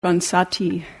on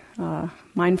sati,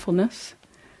 mindfulness,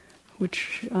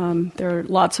 which there are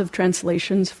lots of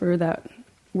translations for that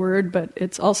word, but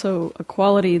it's also a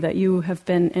quality that you have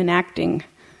been enacting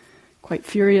quite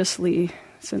furiously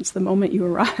since the moment you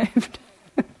arrived.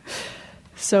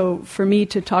 So for me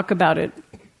to talk about it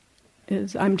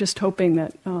is, I'm just hoping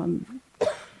that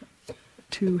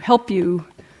to help you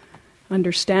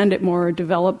understand it more,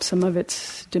 develop some of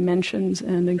its dimensions,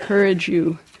 and encourage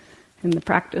you in the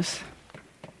practice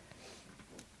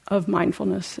of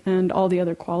mindfulness and all the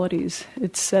other qualities.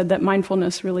 It's said that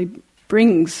mindfulness really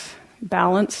brings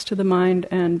balance to the mind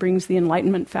and brings the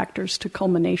enlightenment factors to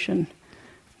culmination.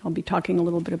 I'll be talking a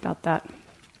little bit about that.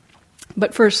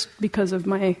 But first, because of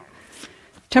my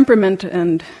temperament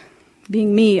and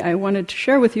being me, I wanted to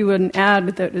share with you an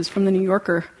ad that is from the New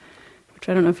Yorker, which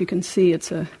I don't know if you can see.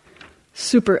 It's a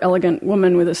super elegant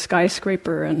woman with a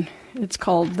skyscraper, and it's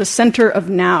called The Center of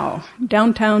Now,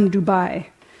 downtown Dubai.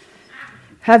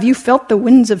 Have you felt the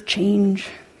winds of change?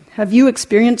 Have you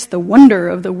experienced the wonder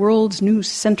of the world's new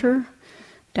center?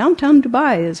 Downtown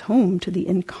Dubai is home to the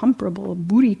incomparable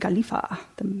Burj Khalifa,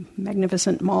 the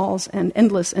magnificent malls, and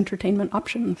endless entertainment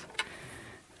options.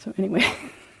 So anyway,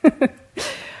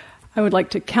 I would like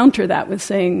to counter that with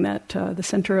saying that the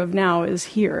center of now is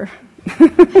here.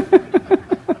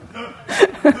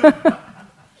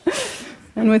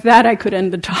 And with that, I could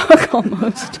end the talk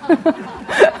almost.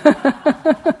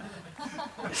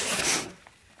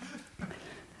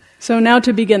 So now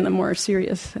to begin the more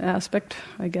serious aspect,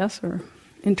 I guess, or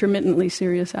intermittently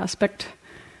serious aspect.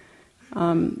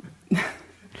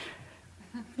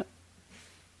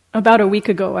 About a week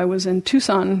ago, I was in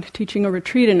Tucson teaching a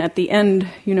retreat, and at the end,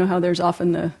 you know how there's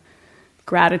often the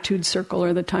gratitude circle,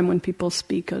 or the time when people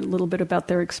speak a little bit about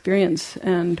their experience,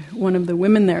 and one of the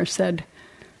women there said,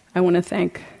 I want to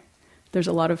thank, there's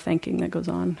a lot of thanking that goes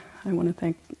on, I want to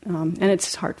thank, and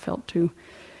it's heartfelt too.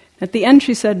 At the end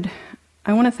she said,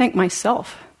 I want to thank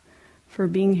myself for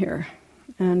being here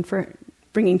and for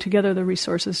bringing together the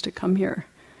resources to come here.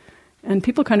 And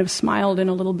people kind of smiled in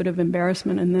a little bit of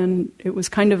embarrassment, and then it was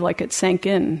kind of like it sank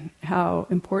in how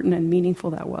important and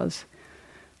meaningful that was.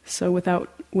 So without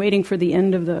waiting for the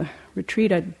end of the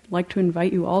retreat, I'd like to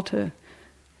invite you all to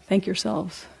thank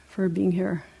yourselves for being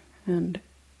here, and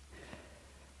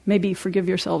maybe forgive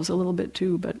yourselves a little bit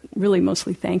too, but really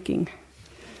mostly thanking.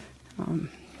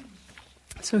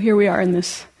 So here we are in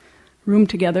this room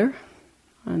together,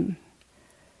 and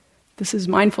this is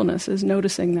mindfulness, is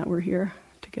noticing that we're here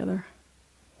together.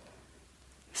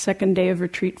 Second day of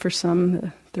retreat for some,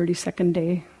 the 32nd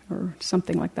day, or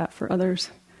something like that for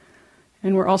others.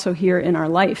 And we're also here in our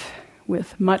life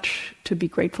with much to be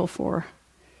grateful for,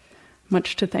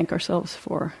 much to thank ourselves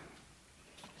for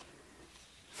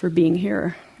being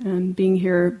here, and being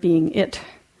here being it.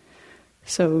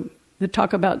 So the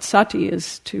talk about sati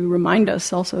is to remind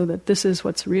us also that this is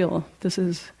what's real. This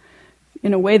is,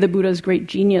 in a way, the Buddha's great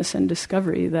genius and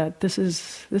discovery, that this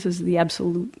is the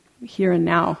absolute here and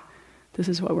now. This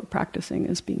is what we're practicing,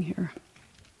 is being here,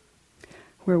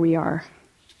 where we are.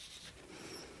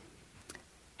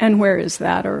 And where is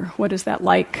that, or what is that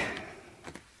like?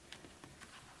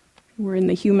 We're in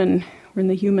the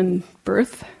human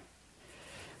birth.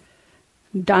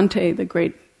 Dante, the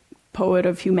great poet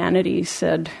of humanity,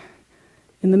 said,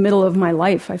 in the middle of my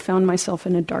life, I found myself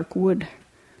in a dark wood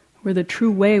where the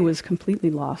true way was completely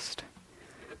lost.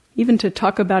 Even to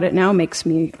talk about it now makes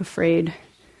me afraid,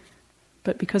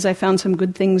 but because I found some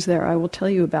good things there, I will tell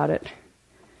you about it.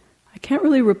 I can't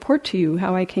really report to you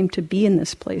how I came to be in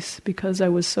this place, because I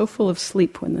was so full of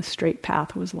sleep when the straight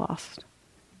path was lost.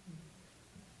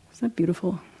 Isn't that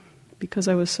beautiful? Because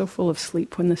I was so full of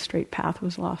sleep when the straight path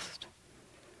was lost.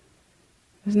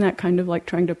 Isn't that kind of like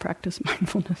trying to practice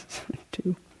mindfulness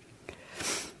too?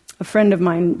 A friend of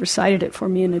mine recited it for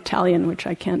me in Italian, which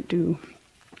I can't do.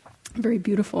 Very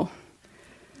beautiful.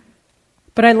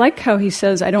 But I like how he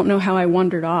says, I don't know how I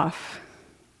wandered off.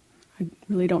 I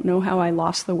really don't know how I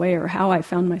lost the way or how I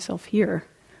found myself here.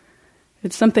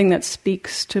 It's something that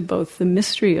speaks to both the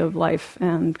mystery of life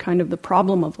and kind of the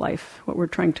problem of life, what we're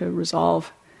trying to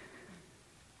resolve,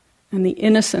 and the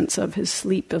innocence of his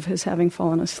sleep, of his having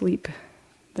fallen asleep,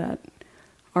 that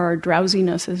our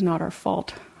drowsiness is not our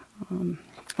fault.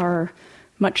 Our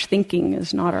much thinking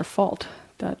is not our fault,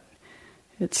 that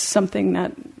it's something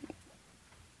that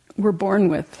we're born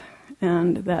with,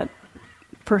 and that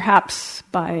perhaps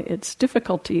by its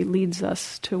difficulty leads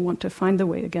us to want to find the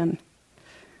way again.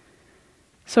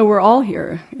 So we're all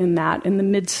here in that, in the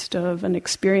midst of an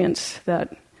experience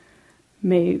that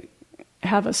may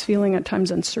have us feeling at times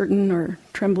uncertain or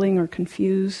trembling or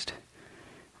confused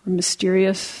or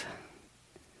mysterious.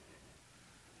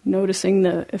 noticing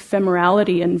the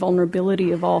ephemerality and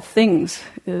vulnerability of all things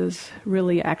is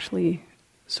really actually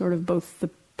sort of both the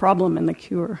problem and the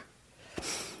cure.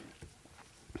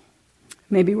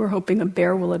 Maybe we're hoping a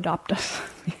bear will adopt us.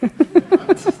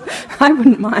 I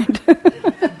wouldn't mind.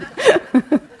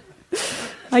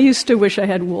 I used to wish I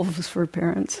had wolves for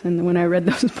parents, and when I read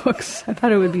those books, I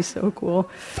thought it would be so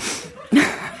cool.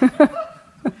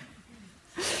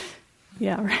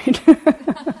 Yeah, right.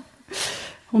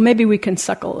 Well, maybe we can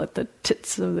suckle at the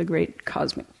tits of the great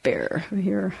cosmic bear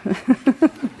here.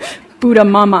 Buddha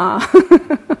Mama.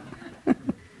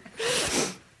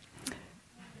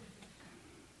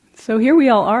 So here we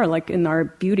all are, like in our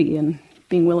beauty and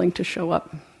being willing to show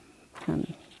up.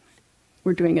 And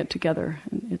we're doing it together,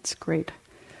 and it's great.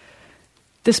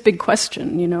 This big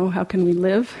question, how can we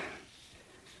live?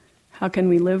 How can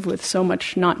we live with so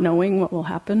much not knowing what will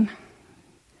happen?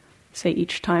 Say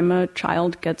each time a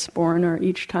child gets born or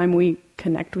each time we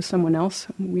connect with someone else,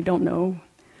 we don't know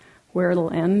where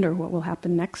it'll end or what will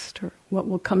happen next or what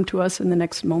will come to us in the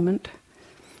next moment,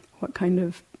 what kind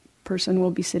of person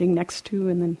we'll be sitting next to,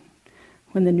 and then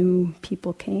when the new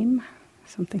people came,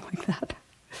 something like that.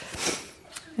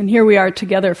 And here we are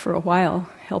together for a while,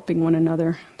 helping one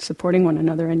another, supporting one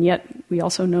another, and yet we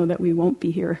also know that we won't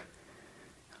be here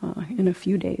in a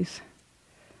few days.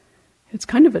 It's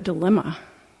kind of a dilemma.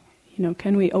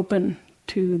 Can we open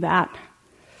to that?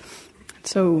 It's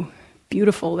so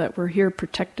beautiful that we're here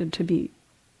protected to be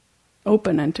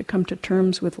open and to come to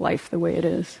terms with life the way it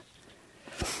is.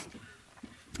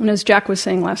 And as Jack was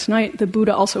saying last night, the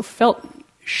Buddha also felt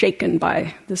shaken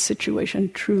by this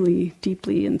situation, truly,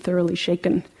 deeply, and thoroughly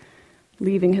shaken,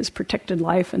 leaving his protected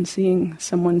life and seeing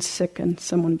someone sick and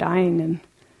someone dying and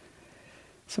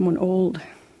someone old.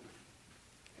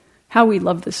 How we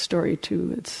love this story,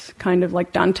 too. It's kind of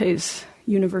like Dante's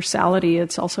universality.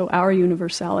 It's also our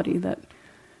universality, that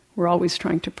we're always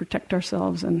trying to protect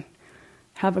ourselves and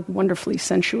have a wonderfully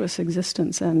sensuous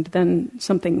existence, and then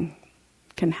something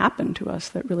can happen to us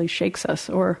that really shakes us,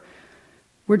 or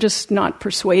we're just not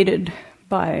persuaded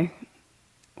by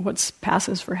what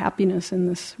passes for happiness in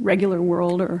this regular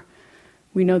world, or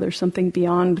we know there's something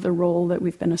beyond the role that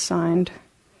we've been assigned,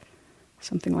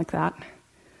 something like that.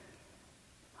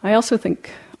 I also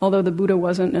think, although the Buddha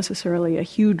wasn't necessarily a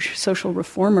huge social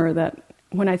reformer, that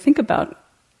when I think about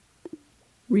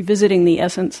revisiting the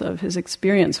essence of his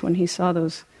experience when he saw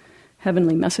those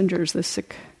heavenly messengers, this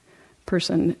sick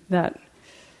person, that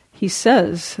he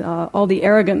says, all the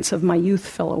arrogance of my youth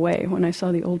fell away. When I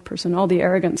saw the old person, all the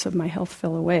arrogance of my health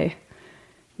fell away.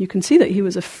 You can see that he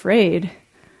was afraid,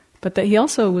 but that he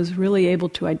also was really able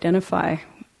to identify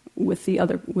with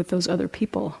those other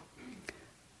people.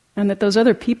 And that those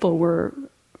other people were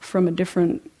from a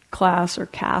different class or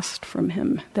caste from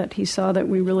him, that he saw that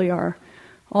we really are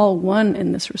all one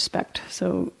in this respect.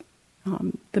 So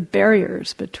the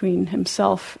barriers between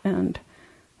himself and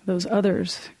those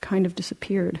others kind of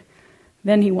disappeared.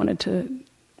 Then he wanted to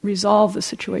resolve the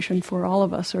situation for all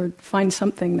of us, or find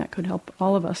something that could help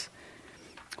all of us.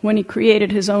 When he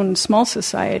created his own small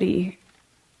society,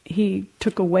 he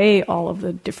took away all of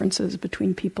the differences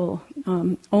between people,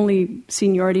 only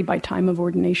seniority by time of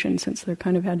ordination, since there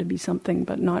kind of had to be something,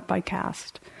 but not by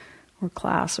caste or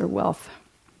class or wealth.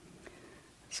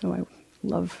 So I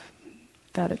love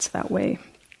that it's that way.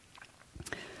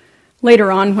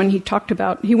 Later on, when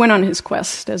he went on his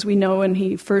quest, as we know, and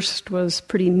he first was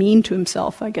pretty mean to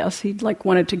himself, I guess. He'd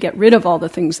wanted to get rid of all the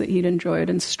things that he'd enjoyed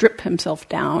and strip himself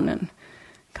down and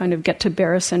kind of get to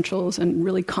bare essentials and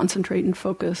really concentrate and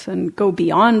focus and go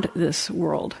beyond this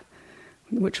world,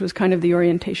 which was kind of the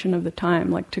orientation of the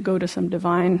time, like to go to some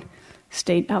divine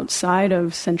state outside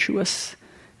of sensuous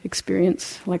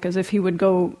experience, like as if he would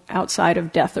go outside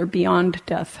of death or beyond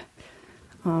death,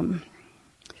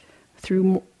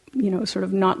 through, sort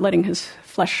of not letting his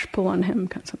flesh pull on him,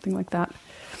 something like that.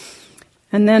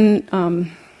 And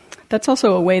then that's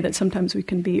also a way that sometimes we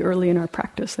can be early in our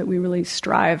practice, that we really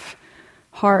strive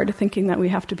hard, thinking that we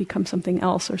have to become something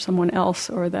else or someone else,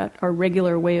 or that our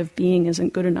regular way of being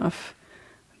isn't good enough,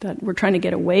 that we're trying to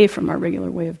get away from our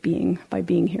regular way of being by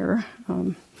being here.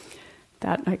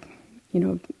 That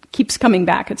keeps coming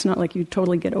back. It's not like you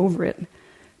totally get over it,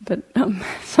 but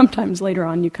sometimes later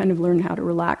on you kind of learn how to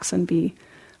relax and be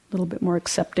a little bit more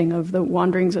accepting of the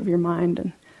wanderings of your mind,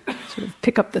 and sort of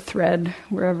pick up the thread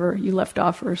wherever you left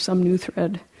off, or some new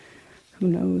thread. Who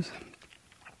knows?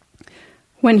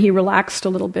 When he relaxed a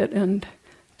little bit and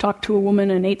talked to a woman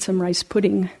and ate some rice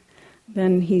pudding,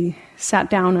 then he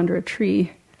sat down under a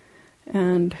tree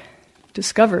and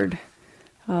discovered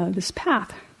this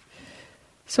path.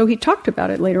 So he talked about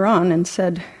it later on and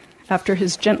said, after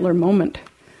his gentler moment,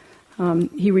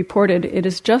 he reported, "It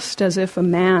is just as if a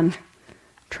man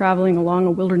traveling along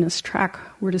a wilderness track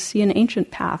were to see an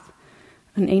ancient path,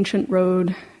 an ancient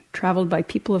road traveled by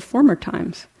people of former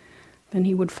times. Then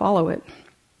he would follow it.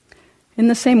 In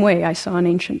the same way, I saw an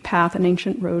ancient path, an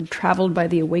ancient road traveled by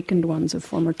the awakened ones of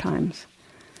former times.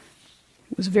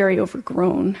 It was very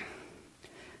overgrown.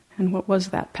 And what was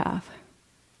that path?"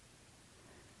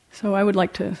 So I would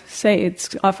like to say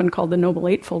it's often called the Noble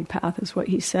Eightfold Path, is what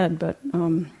he said, but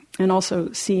and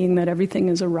also seeing that everything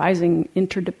is arising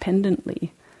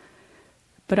interdependently.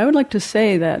 But I would like to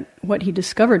say that what he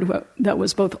discovered that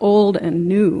was both old and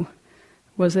new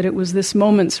was that it was this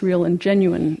moment's real and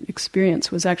genuine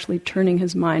experience was actually turning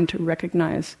his mind to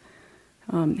recognize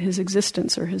his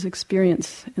existence or his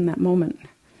experience in that moment.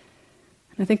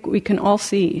 And I think we can all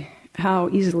see how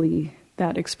easily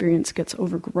that experience gets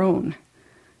overgrown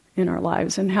in our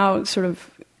lives and how sort of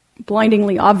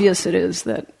blindingly obvious it is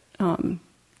that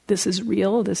this is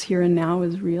real, this here and now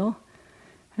is real,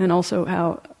 and also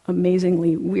how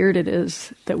amazingly weird it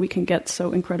is that we can get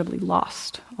so incredibly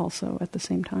lost also at the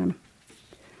same time.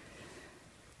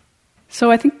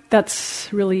 So I think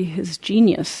that's really his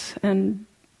genius, and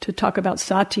to talk about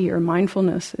sati or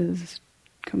mindfulness is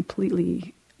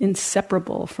completely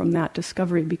inseparable from that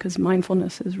discovery, because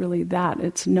mindfulness is really that.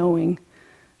 It's knowing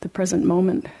the present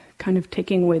moment, kind of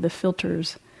taking away the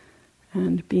filters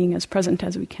and being as present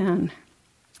as we can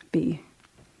be,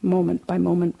 moment by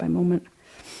moment by moment.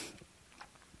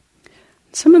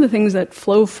 Some of the things that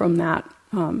flow from that,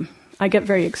 I get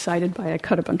very excited by. I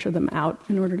cut a bunch of them out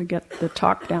in order to get the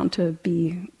talk down to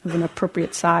be of an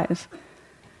appropriate size.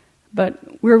 But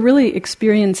we're really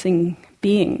experiencing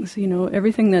beings.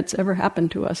 Everything that's ever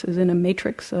happened to us is in a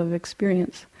matrix of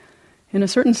experience. In a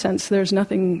certain sense, there's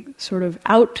nothing sort of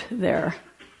out there.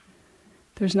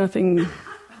 There's nothing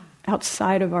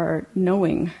outside of our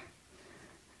knowing.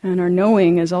 And our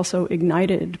knowing is also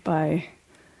ignited by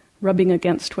rubbing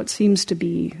against what seems to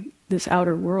be this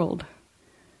outer world.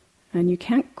 And you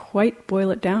can't quite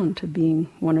boil it down to being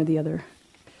one or the other.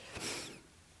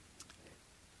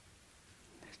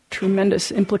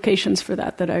 Tremendous implications for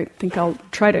that I think I'll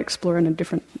try to explore in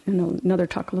another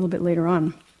talk a little bit later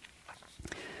on.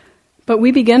 But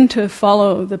we begin to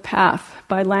follow the path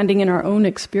by landing in our own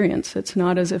experience. It's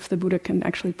not as if the Buddha can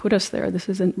actually put us there. This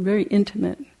is a very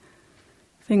intimate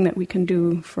thing that we can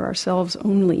do for ourselves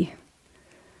only.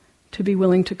 To be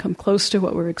willing to come close to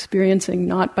what we're experiencing,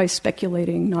 not by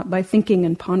speculating, not by thinking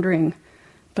and pondering,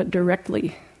 but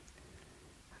directly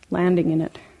landing in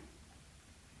it.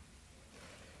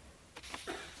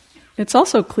 It's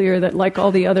also clear that, like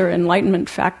all the other enlightenment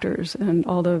factors and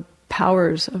all the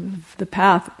powers of the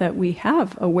path, that we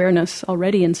have awareness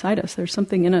already inside us. There's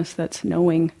something in us that's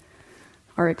knowing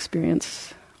our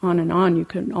experience on and on. You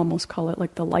could almost call it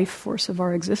like the life force of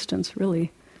our existence, really,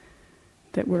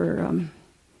 that we're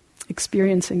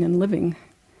experiencing and living.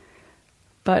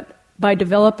 But by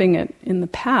developing it in the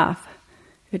path,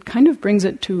 it kind of brings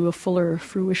it to a fuller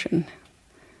fruition.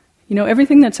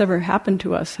 Everything that's ever happened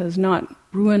to us has not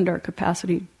ruined our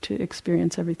capacity to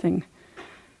experience everything,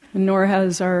 and nor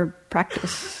has our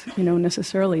practice,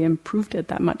 necessarily improved it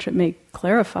that much. It may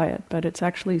clarify it, but it's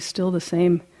actually still the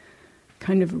same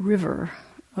kind of river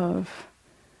of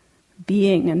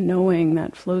being and knowing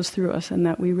that flows through us and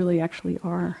that we really actually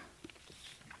are.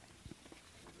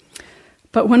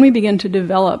 But when we begin to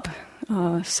develop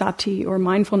sati or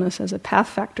mindfulness as a path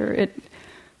factor,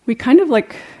 we kind of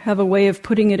like have a way of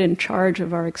putting it in charge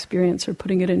of our experience, or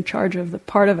putting it in charge of the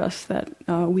part of us that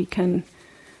we can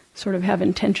sort of have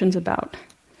intentions about.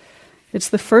 It's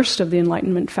the first of the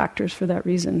enlightenment factors for that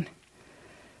reason.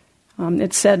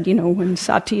 It's said, when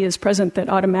sati is present, that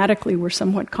automatically we're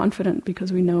somewhat confident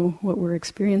because we know what we're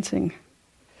experiencing.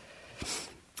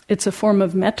 It's a form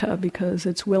of metta because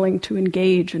it's willing to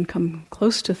engage and come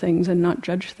close to things and not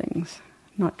judge things,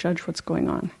 not judge what's going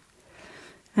on.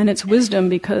 And it's wisdom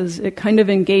because it kind of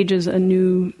engages a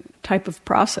new type of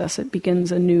process. It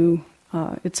begins a new,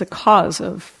 it's a cause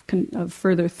of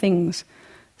further things.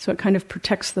 So it kind of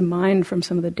protects the mind from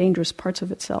some of the dangerous parts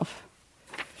of itself.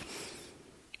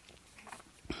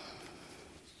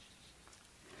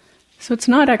 So it's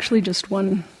not actually just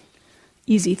one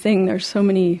easy thing. There's so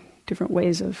many different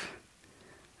ways of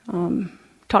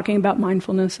talking about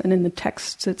mindfulness, and in the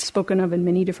texts it's spoken of in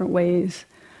many different ways.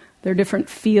 There are different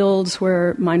fields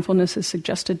where mindfulness is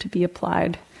suggested to be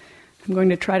applied. I'm going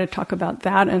to try to talk about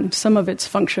that and some of its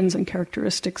functions and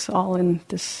characteristics all in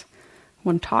this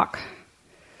one talk.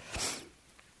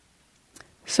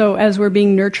 So as we're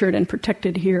being nurtured and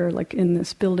protected here, like in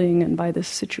this building and by this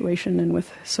situation, and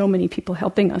with so many people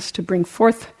helping us to bring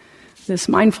forth this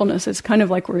mindfulness, it's kind of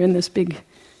like we're in this big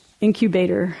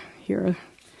incubator here,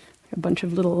 a bunch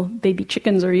of little baby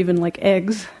chickens or even like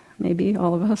eggs, maybe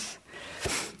all of us.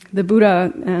 The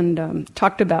Buddha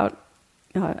talked about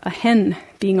a hen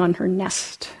being on her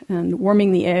nest and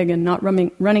warming the egg and not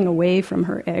running away from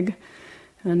her egg.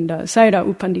 And Sayadaw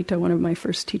U Pandita, one of my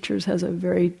first teachers, has a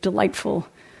very delightful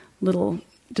little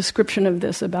description of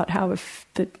this about how if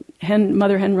the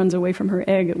mother hen runs away from her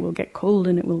egg, it will get cold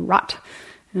and it will rot.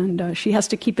 And she has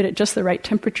to keep it at just the right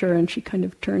temperature, and she kind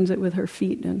of turns it with her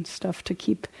feet and stuff to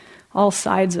keep all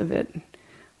sides of it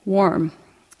warm.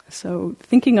 So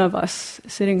thinking of us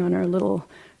sitting on our little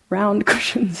round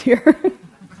cushions here,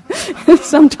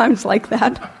 sometimes like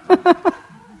that.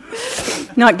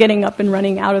 Not getting up and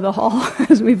running out of the hall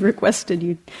as we've requested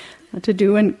you to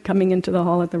do, and coming into the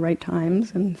hall at the right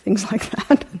times and things like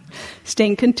that.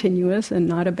 Staying continuous and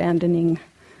not abandoning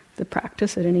the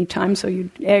practice at any time so your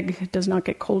egg does not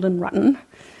get cold and rotten.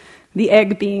 The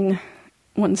egg being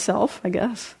oneself, I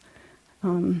guess.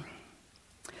 And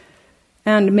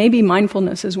maybe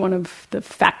mindfulness is one of the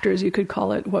factors, you could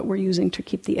call it, what we're using to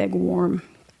keep the egg warm.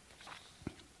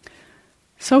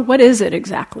 So what is it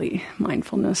exactly,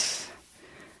 mindfulness?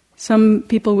 Some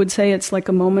people would say it's like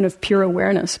a moment of pure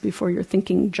awareness before your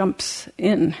thinking jumps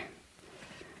in.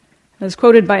 As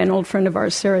quoted by an old friend of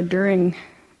ours, Sarah During,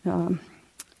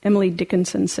 Emily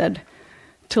Dickinson said,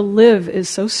 "To live is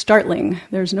so startling,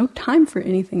 there's no time for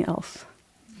anything else."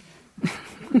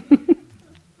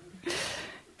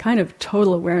 Kind of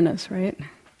total awareness, right?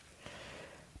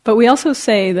 But we also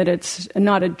say that it's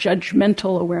not a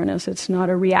judgmental awareness, it's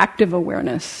not a reactive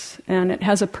awareness, and it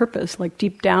has a purpose. Like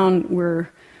deep down, we're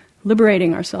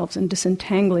liberating ourselves and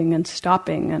disentangling and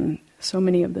stopping, and so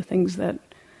many of the things that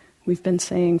we've been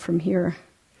saying from here.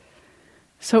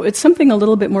 So it's something a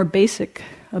little bit more basic,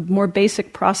 a more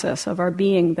basic process of our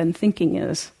being than thinking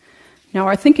is. Now,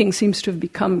 our thinking seems to have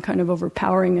become kind of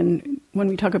overpowering, and when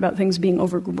we talk about things being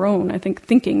overgrown, I think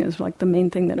thinking is like the main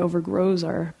thing that overgrows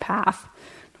our path,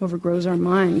 overgrows our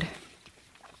mind.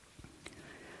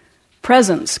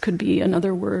 Presence could be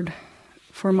another word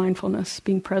for mindfulness,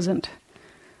 being present.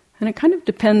 And it kind of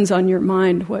depends on your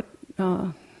mind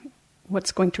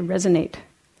what's going to resonate.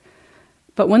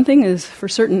 But one thing is for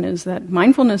certain is that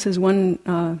mindfulness is one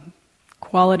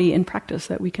quality in practice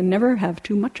that we can never have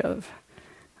too much of.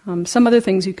 Some other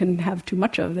things you can have too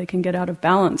much of, they can get out of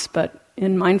balance, but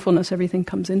in mindfulness everything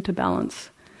comes into balance.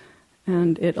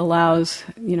 And it allows,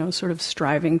 sort of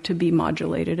striving to be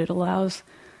modulated. It allows,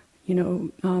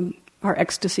 our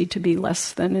ecstasy to be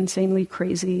less than insanely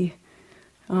crazy.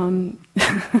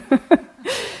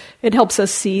 It helps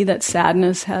us see that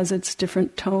sadness has its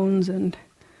different tones and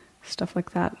stuff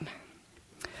like that.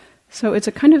 So it's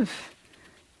a kind of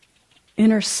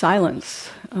inner silence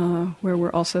where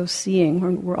we're also seeing,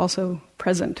 where we're also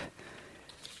present.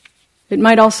 It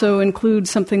might also include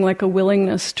something like a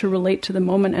willingness to relate to the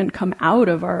moment and come out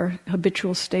of our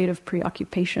habitual state of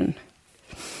preoccupation.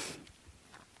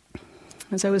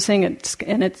 As I was saying,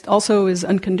 it also is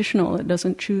unconditional. It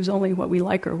doesn't choose only what we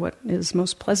like or what is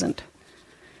most pleasant.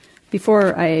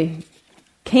 Before I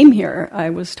came here, I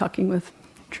was talking with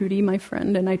Trudy, my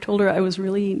friend, and I told her I was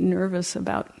really nervous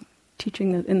about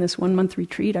teaching in this 1-month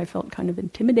retreat. I felt kind of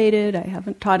intimidated. I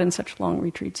haven't taught in such long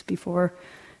retreats before.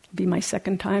 It'll be my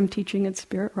second time teaching at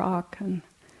Spirit Rock and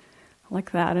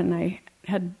like that, and I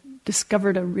had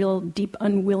discovered a real deep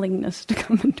unwillingness to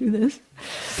come and do this.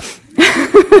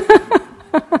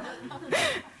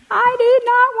 I did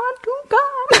not want to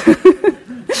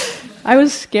come. I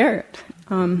was scared.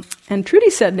 And Trudy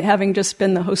said, having just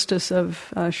been the hostess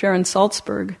of Sharon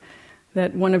Salzberg,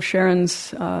 that one of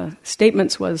Sharon's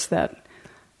statements was that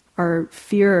our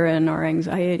fear and our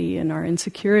anxiety and our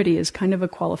insecurity is kind of a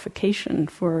qualification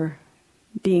for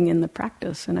being in the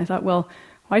practice. And I thought, well,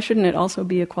 why shouldn't it also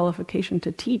be a qualification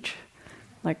to teach?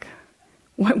 Like,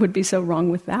 what would be so wrong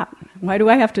with that? Why do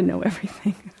I have to know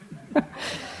everything?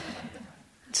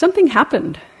 Something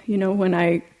happened, when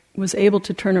I was able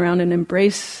to turn around and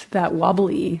embrace that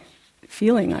wobbly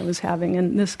feeling I was having,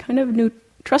 and this kind of new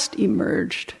trust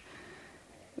emerged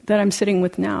that I'm sitting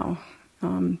with now,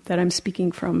 that I'm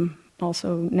speaking from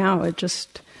also now. It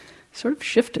just sort of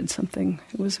shifted something.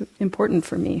 It was important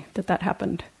for me that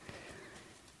happened.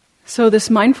 So this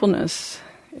mindfulness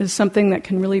is something that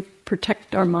can really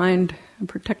protect our mind and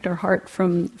protect our heart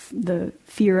from the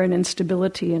fear and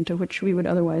instability into which we would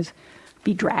otherwise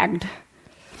be dragged.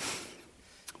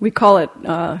 We call it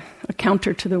a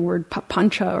counter to the word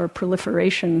papancha, or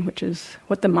proliferation, which is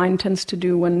what the mind tends to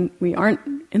do when we aren't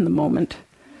in the moment.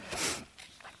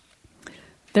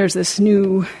 There's this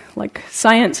new,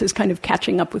 science is kind of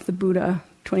catching up with the Buddha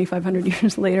 2,500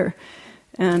 years later,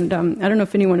 And I don't know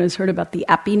if anyone has heard about the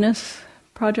Appiness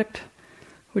project,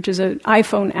 which is an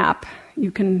iPhone app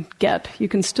you can get. You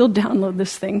can still download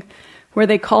this thing where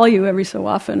they call you every so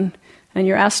often and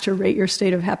you're asked to rate your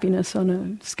state of happiness on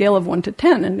a scale of 1 to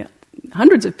 10. And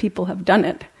hundreds of people have done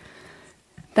it.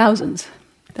 Thousands,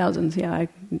 thousands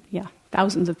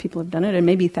of people have done it, and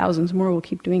maybe thousands more will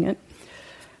keep doing it.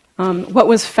 What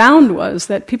was found was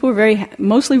that people were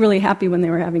mostly really happy when they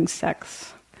were having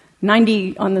sex.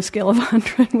 90 on the scale of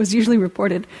 100 was usually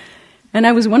reported. And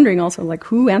I was wondering also, like,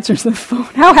 who answers the phone?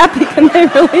 How happy can they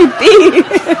really be?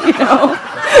 You know?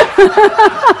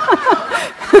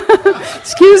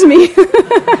 Excuse me.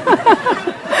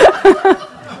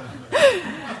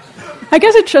 I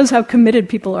guess it shows how committed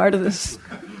people are to this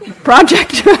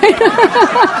project, right?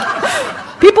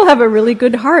 People have a really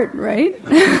good heart, right?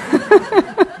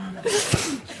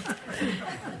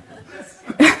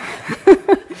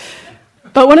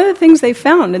 But one of the things they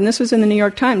found, and this was in the New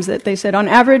York Times, that they said on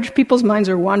average people's minds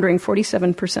are wandering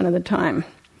 47% of the time.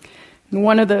 And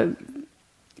one of the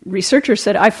researchers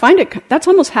said, I find it, that's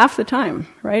almost half the time,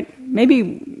 right?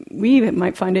 Maybe we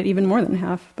might find it even more than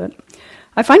half, but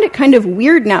I find it kind of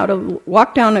weird now to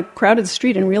walk down a crowded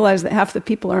street and realize that half the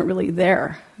people aren't really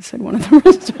there, said one of the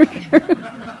researchers.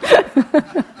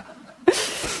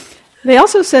 They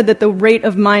also said that the rate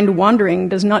of mind wandering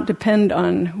does not depend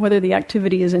on whether the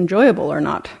activity is enjoyable or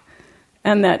not.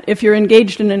 And that if you're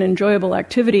engaged in an enjoyable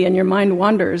activity and your mind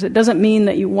wanders, it doesn't mean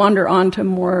that you wander on to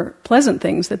more pleasant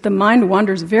things, that the mind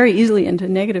wanders very easily into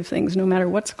negative things no matter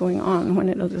what's going on when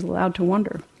it is allowed to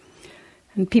wander.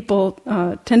 And people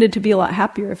tended to be a lot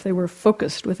happier if they were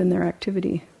focused within their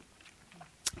activity.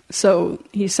 So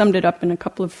he summed it up in a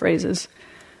couple of phrases.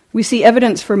 We see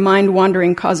evidence for mind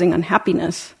wandering causing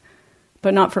unhappiness,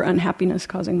 but not for unhappiness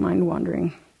causing mind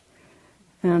wandering.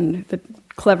 And the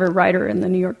clever writer in the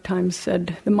New York Times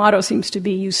said, the motto seems to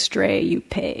be, you stray, you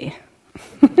pay.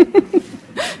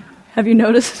 Have you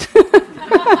noticed?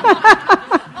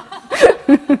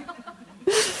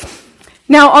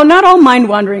 Now, not all mind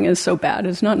wandering is so bad.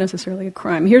 It's not necessarily a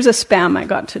crime. Here's a spam I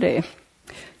got today.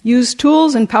 Use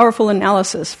tools and powerful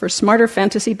analysis for smarter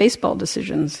fantasy baseball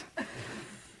decisions.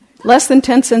 Less than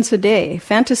 10 cents a day,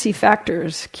 fantasy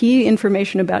factors, key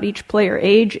information about each player,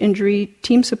 age, injury,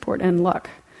 team support, and luck.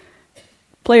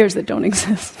 Players that don't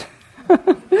exist.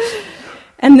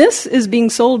 And this is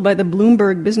being sold by the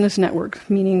Bloomberg Business Network,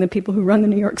 meaning the people who run the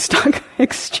New York Stock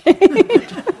Exchange.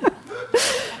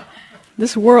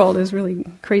 This world is really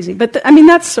crazy. But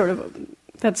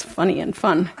that's funny and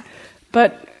fun.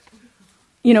 But,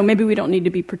 you know, maybe we don't need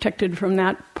to be protected from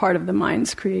that part of the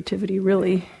mind's creativity,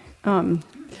 really.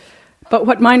 But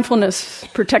what mindfulness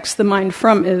protects the mind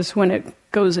from is when it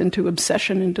goes into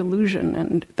obsession and delusion,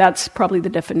 and that's probably the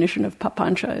definition of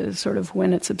papancha, is sort of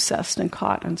when it's obsessed and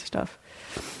caught and stuff.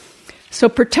 So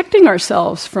protecting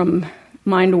ourselves from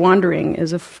mind wandering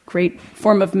is a great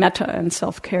form of metta and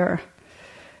self-care.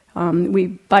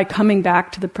 By coming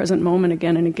back to the present moment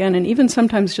again and again, and even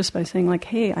sometimes just by saying like,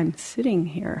 hey, I'm sitting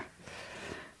here.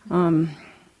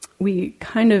 We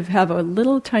kind of have a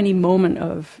little tiny moment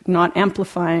of not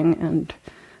amplifying and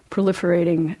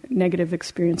proliferating negative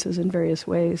experiences in various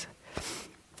ways.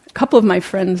 A couple of my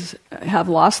friends have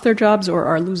lost their jobs or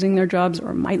are losing their jobs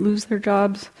or might lose their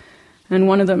jobs. And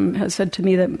one of them has said to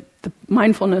me that the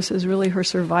mindfulness is really her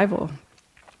survival.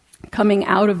 Coming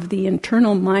out of the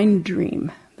internal mind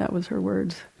dream, that was her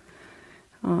words.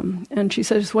 And she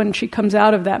says when she comes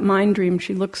out of that mind dream,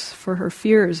 she looks for her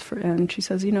fears, and she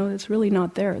says, you know, it's really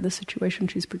not there. The situation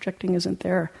she's projecting isn't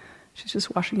there. She's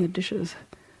just washing the dishes.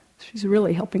 She's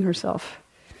really helping herself.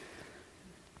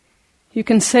 You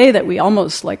can say that we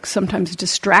almost like sometimes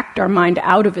distract our mind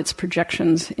out of its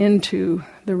projections into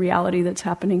the reality that's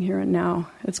happening here and now.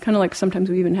 It's kind of like sometimes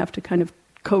we even have to kind of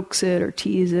coax it or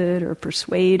tease it or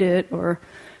persuade it or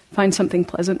find something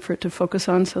pleasant for it to focus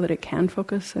on so that it can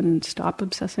focus and stop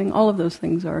obsessing. All of those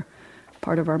things are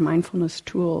part of our mindfulness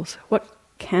tools. What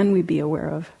can we be aware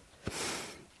of?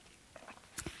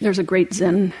 There's a great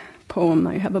Zen poem.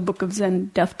 I have a book of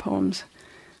Zen death poems.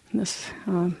 And this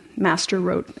master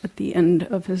wrote at the end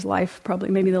of his life, probably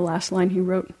maybe the last line he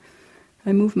wrote,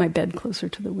 I move my bed closer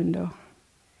to the window.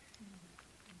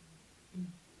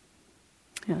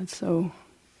 Yeah, it's so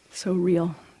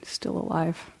real, still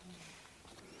alive.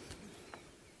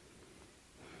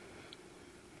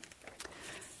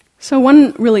 So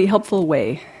one really helpful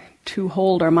way to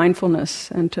hold our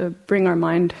mindfulness and to bring our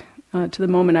mind to the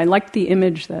moment, I like the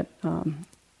image that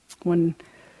when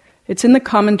it's in the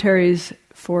commentaries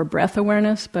for breath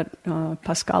awareness, but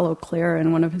Pascal Auclair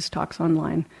in one of his talks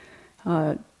online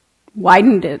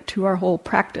widened it to our whole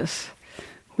practice,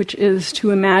 which is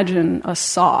to imagine a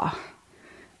saw.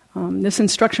 This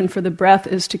instruction for the breath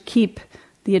is to keep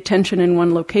the attention in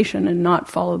one location and not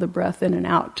follow the breath in and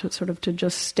out, to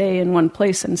just stay in one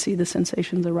place and see the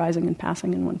sensations arising and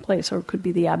passing in one place, or it could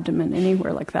be the abdomen,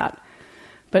 anywhere like that.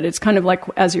 But it's kind of like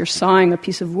as you're sawing a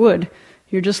piece of wood,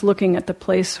 you're just looking at the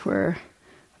place where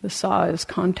the saw is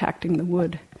contacting the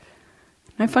wood.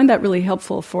 I find that really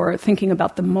helpful for thinking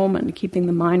about the moment, keeping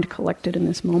the mind collected in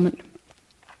this moment.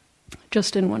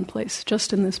 Just in one place,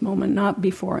 just in this moment, not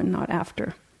before and not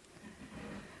after.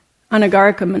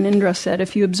 Anagarika Munindra said,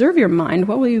 if you observe your mind,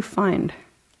 what will you find?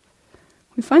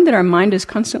 We find that our mind is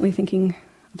constantly thinking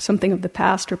of something of the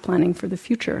past or planning for the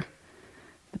future.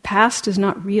 The past is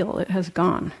not real, it has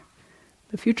gone.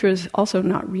 The future is also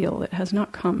not real, it has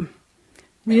not come.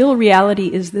 Real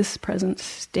reality is this present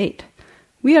state.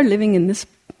 We are living in this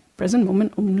present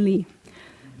moment only.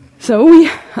 So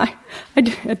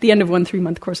at the end of one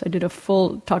 3-month course, I did a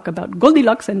full talk about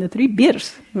Goldilocks and the 3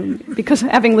 beers. Because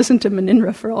having listened to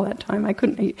Munindra for all that time,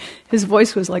 his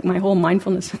voice was like my whole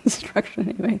mindfulness instruction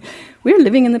anyway. We're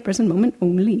living in the present moment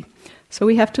only. So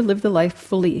we have to live the life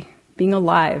fully, being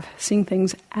alive, seeing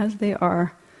things as they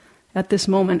are at this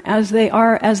moment, as they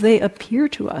are, as they appear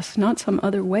to us, not some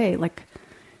other way. Like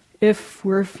if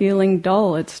we're feeling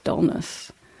dull, it's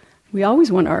dullness. We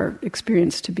always want our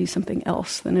experience to be something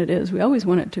else than it is. We always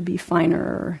want it to be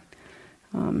finer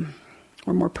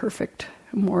or more perfect,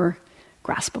 more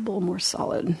graspable, more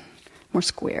solid, more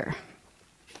square.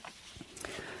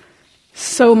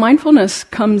 So mindfulness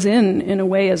comes in a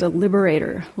way as a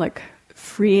liberator, like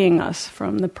freeing us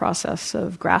from the process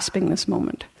of grasping this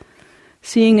moment.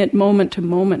 Seeing it moment to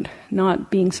moment, not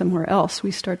being somewhere else,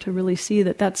 we start to really see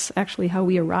that that's actually how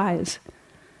we arise.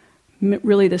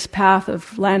 Really, this path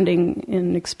of landing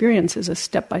in experience is a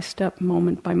step-by-step,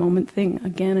 moment-by-moment thing,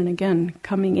 again and again,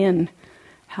 coming in.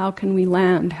 How can we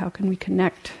land? How can we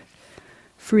connect?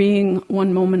 Freeing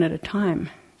one moment at a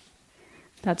time.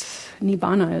 That's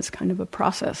Nibbana is kind of a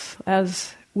process.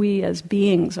 As we as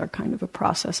beings are kind of a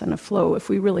process and a flow, if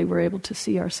we really were able to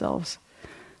see ourselves.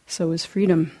 So is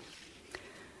freedom.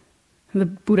 The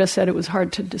Buddha said it was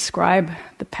hard to describe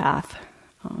the path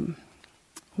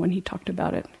when he talked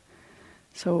about it.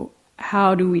 So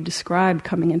how do we describe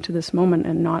coming into this moment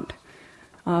and not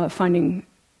finding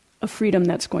a freedom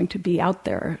that's going to be out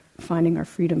there, finding our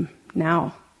freedom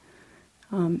now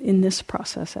in this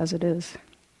process as it is?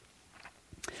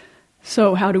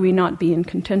 So how do we not be in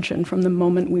contention from the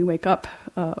moment we wake up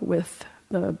with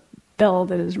the bell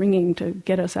that is ringing to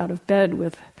get us out of bed,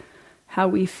 with how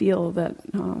we feel that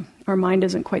our mind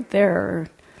isn't quite there, or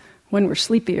when we're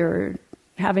sleepy, or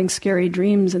having scary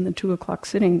dreams in the 2 o'clock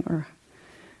sitting, or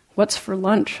what's for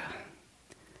lunch,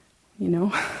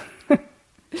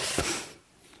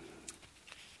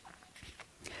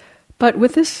 But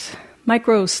with this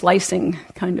micro-slicing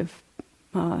kind of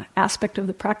aspect of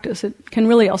the practice, it can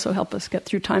really also help us get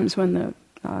through times when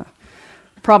the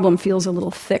problem feels a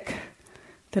little thick,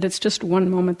 that it's just one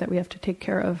moment that we have to take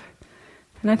care of.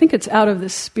 And I think it's out of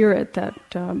this spirit that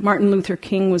Martin Luther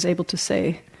King was able to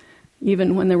say,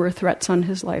 even when there were threats on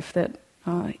his life, that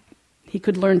he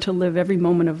could learn to live every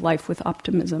moment of life with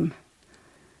optimism.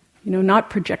 Not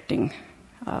projecting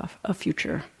a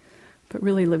future, but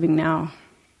really living now.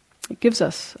 It gives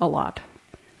us a lot.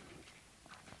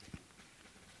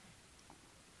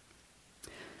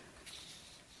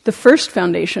 The first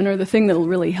foundation, or the thing that will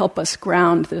really help us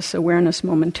ground this awareness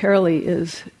momentarily,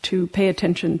 is to pay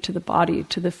attention to the body,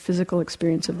 to the physical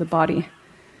experience of the body.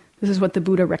 This is what the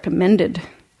Buddha recommended.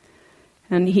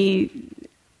 And he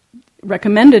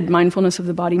recommended mindfulness of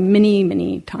the body many,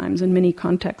 many times in many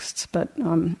contexts. But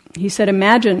he said,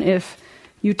 imagine if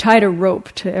you tied a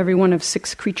rope to every one of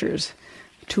 6 creatures,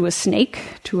 to a snake,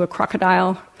 to a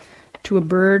crocodile, to a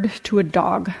bird, to a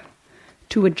dog,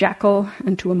 to a jackal,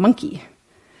 and to a monkey.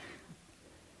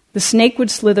 The snake would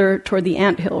slither toward the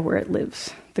anthill where it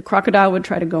lives. The crocodile would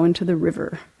try to go into the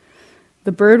river.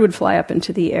 The bird would fly up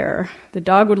into the air. The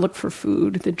dog would look for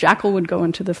food. The jackal would go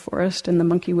into the forest, and the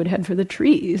monkey would head for the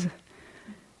trees.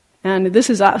 And this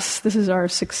is us. This is our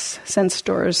 6 sense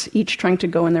doors, each trying to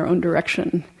go in their own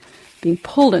direction, being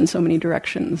pulled in so many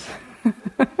directions.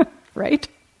 Right?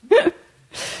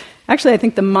 Actually, I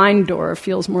think the mind door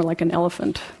feels more like an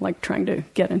elephant, like trying to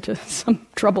get into some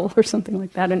trouble or something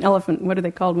like that. An elephant, what are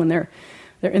they called when they're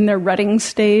in their rutting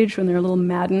stage, when they're a little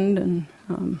maddened and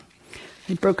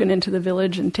they've broken into the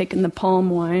village and taken the palm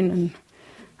wine and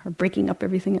are breaking up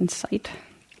everything in sight.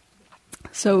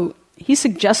 So he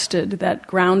suggested that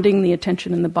grounding the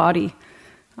attention in the body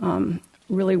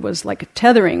really was like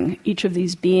tethering each of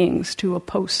these beings to a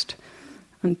post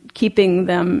and keeping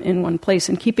them in one place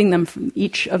and keeping them from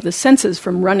each of the senses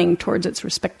from running towards its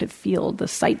respective field, the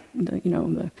sight,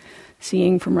 the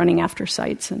seeing from running after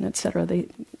sights, and etc., the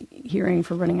hearing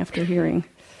for running after hearing.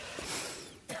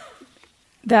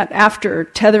 That after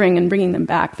tethering and bringing them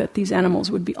back, that these animals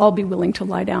would all be willing to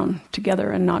lie down together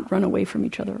and not run away from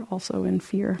each other, also in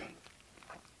fear.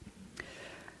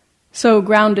 So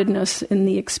groundedness in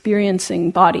the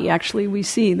experiencing body. Actually, we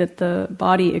see that the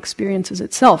body experiences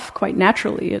itself quite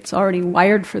naturally. It's already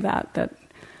wired for that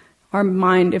our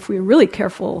mind, if we're really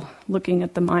careful looking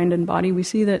at the mind and body, we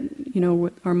see that,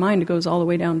 our mind goes all the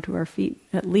way down to our feet,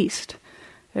 at least.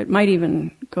 It might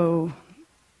even go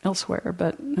elsewhere,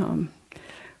 but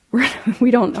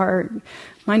our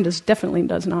mind definitely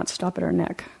does not stop at our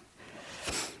neck.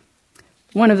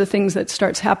 One of the things that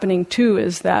starts happening too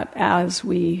is that as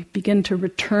we begin to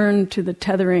return to the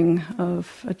tethering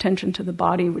of attention to the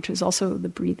body, which is also the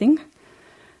breathing,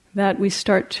 that we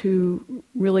start to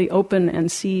really open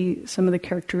and see some of the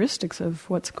characteristics of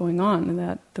what's going on,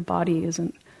 that the body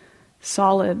isn't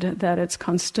solid, that it's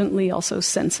constantly also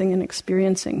sensing and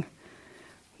experiencing.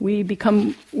 We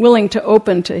become willing to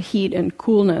open to heat and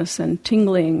coolness and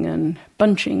tingling and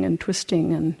bunching and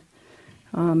twisting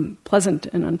and pleasant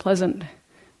and unpleasant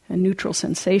and neutral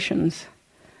sensations.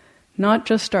 Not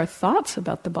just our thoughts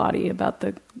about the body, about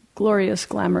the glorious,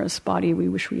 glamorous body we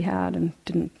wish we had and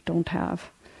don't have,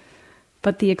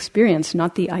 but the experience,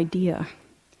 not the idea.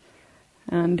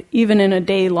 And even in a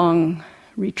day-long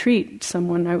retreat,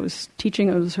 someone I was teaching,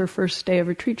 it was her first day of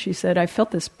retreat, she said, I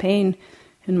felt this pain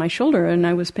in my shoulder and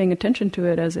I was paying attention to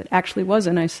it as it actually was,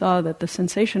 and I saw that the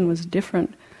sensation was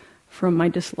different from my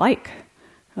dislike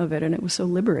of it, and it was so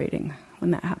liberating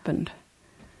when that happened.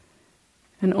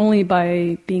 And only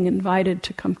by being invited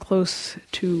to come close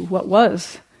to what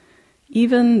was,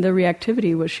 even the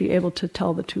reactivity, was she able to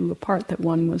tell the two apart, that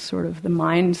one was sort of the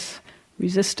mind's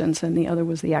resistance and the other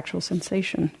was the actual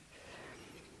sensation.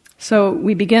 So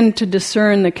we begin to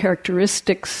discern the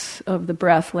characteristics of the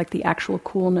breath, like the actual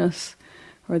coolness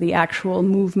or the actual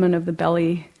movement of the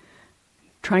belly,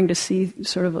 trying to see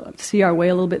our way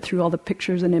a little bit through all the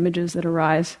pictures and images that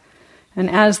arise. And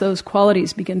as those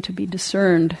qualities begin to be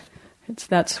discerned,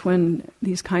 that's when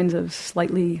these kinds of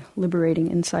slightly liberating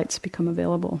insights become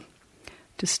available,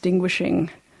 distinguishing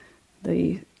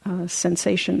the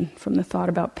sensation from the thought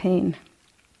about pain.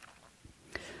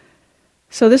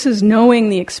 So this is knowing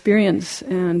the experience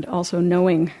and also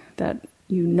knowing that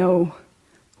you know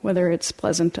whether it's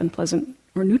pleasant, unpleasant,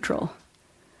 or neutral.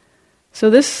 So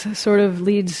this sort of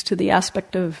leads to the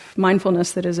aspect of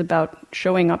mindfulness that is about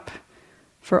showing up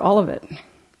for all of it.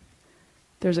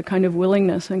 There's a kind of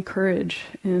willingness and courage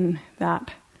in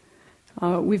that.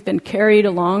 We've been carried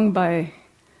along by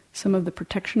some of the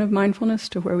protection of mindfulness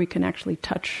to where we can actually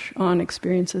touch on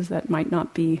experiences that might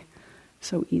not be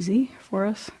so easy for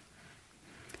us.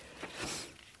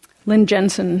 Lynn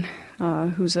Jensen,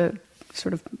 who's a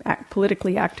sort of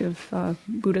politically active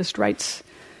Buddhist, writes,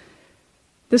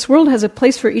 "This world has a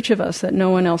place for each of us that no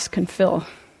one else can fill.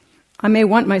 I may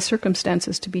want my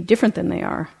circumstances to be different than they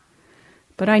are,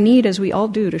 but I need, as we all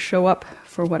do, to show up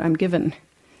for what I'm given.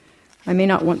 I may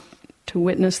not want to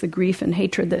witness the grief and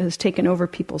hatred that has taken over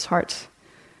people's hearts,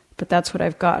 but that's what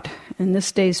I've got, and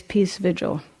this day's peace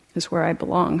vigil is where I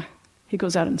belong." He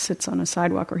goes out and sits on a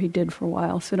sidewalk, or he did for a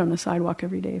while, sit on a sidewalk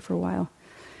every day for a while.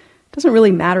 It doesn't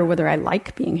really matter whether I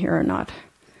like being here or not.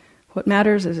 What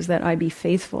matters is that I be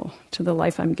faithful to the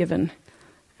life I'm given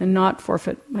and not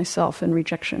forfeit myself in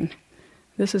rejection.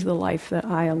 This is the life that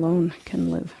I alone can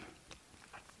live.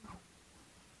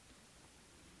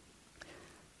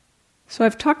 So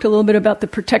I've talked a little bit about the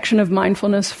protection of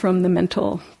mindfulness from the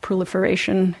mental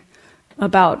proliferation,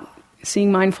 about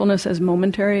seeing mindfulness as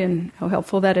momentary and how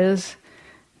helpful that is.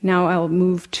 Now I'll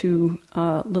move to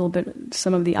a little bit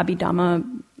some of the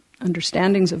Abhidhamma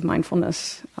understandings of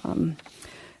mindfulness,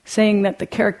 saying that the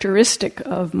characteristic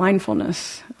of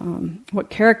mindfulness, what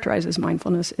characterizes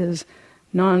mindfulness, is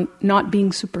not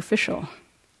being superficial,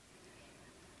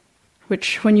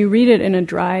 which when you read it in a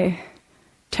dry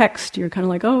text, you're kind of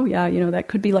like, oh yeah, that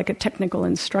could be like a technical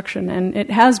instruction, and it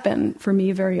has been for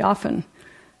me very often,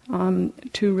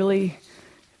 to really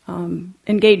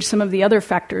engage some of the other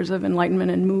factors of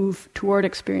enlightenment and move toward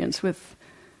experience with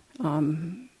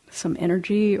some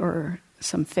energy or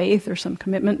some faith or some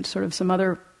commitment, sort of some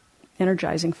other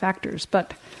energizing factors.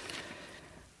 But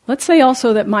let's say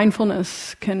also that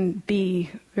mindfulness can be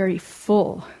very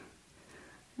full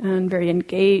and very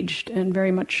engaged and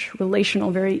very much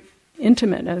relational, very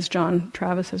intimate, as John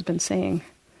Travis has been saying.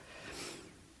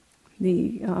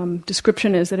 The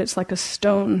description is that it's like a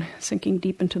stone sinking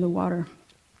deep into the water.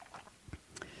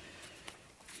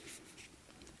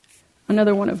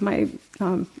 another one of my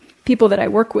people that I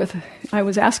work with, I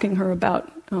was asking her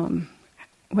about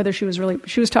whether she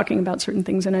was talking about certain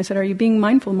things, and I said, are you being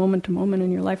mindful moment to moment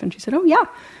in your life? And she said, oh yeah,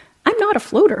 I'm not a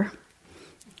floater.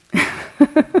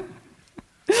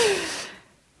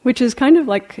 Which is kind of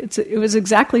like, it was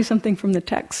exactly something from the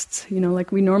texts,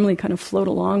 like we normally kind of float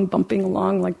along, bumping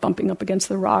along, like bumping up against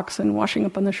the rocks and washing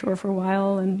up on the shore for a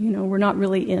while, and we're not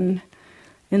really in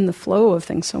the flow of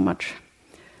things so much.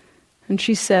 And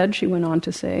she went on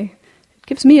to say, it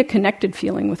gives me a connected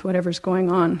feeling with whatever's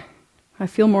going on. I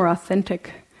feel more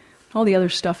authentic. All the other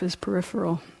stuff is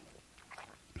peripheral.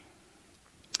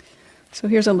 So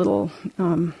here's a little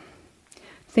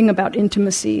thing about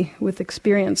intimacy with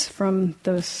experience from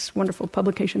this wonderful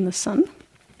publication, The Sun.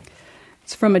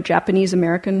 It's from a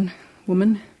Japanese-American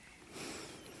woman.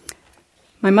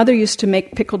 My mother used to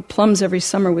make pickled plums every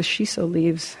summer with shiso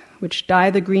leaves, which dye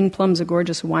the green plums a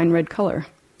gorgeous wine-red color.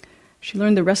 She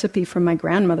learned the recipe from my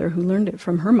grandmother, who learned it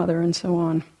from her mother, and so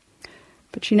on.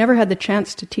 But she never had the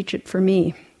chance to teach it to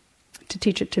me.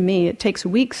 It takes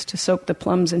weeks to soak the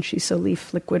plums in shiso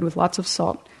leaf liquid with lots of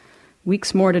salt,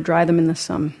 weeks more to dry them in the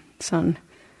sun.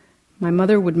 My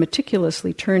mother would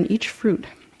meticulously turn each fruit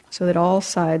so that all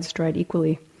sides dried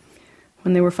equally.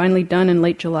 When they were finally done in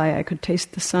late July, I could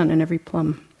taste the sun in every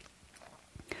plum.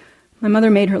 My mother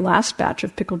made her last batch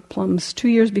of pickled plums 2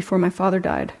 years before my father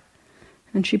died,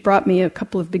 and she brought me a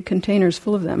couple of big containers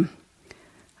full of them.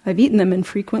 I've eaten them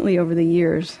infrequently over the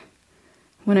years.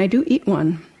 When I do eat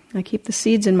one, I keep the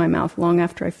seeds in my mouth long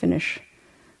after I finish,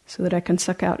 so that I can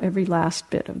suck out every last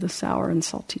bit of the sour and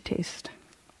salty taste.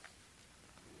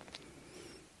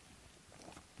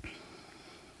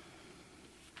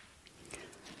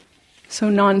 So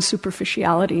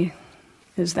non-superficiality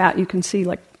is that you can see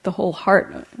like the whole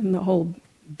heart and the whole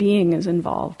being is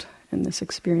involved in this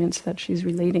experience that she's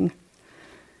relating.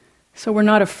 So we're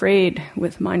not afraid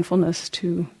with mindfulness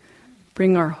to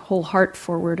bring our whole heart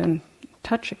forward and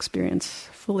touch experience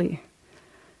fully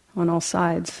on all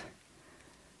sides.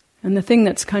 And the thing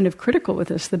that's kind of critical with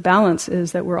this, the balance,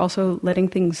 is that we're also letting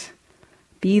things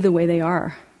be the way they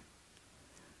are.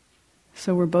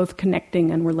 So we're both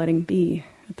connecting and we're letting be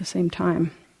at the same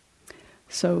time.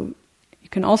 So you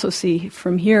can also see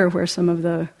from here where some of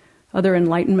the other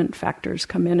enlightenment factors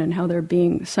come in and how they're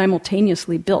being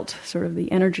simultaneously built, sort of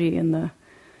the energy and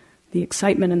the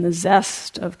excitement and the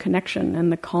zest of connection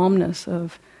and the calmness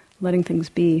of letting things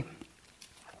be.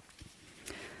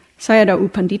 Sayadaw U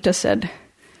Pandita said,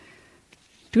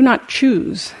 do not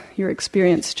choose your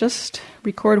experience, just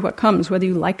record what comes, whether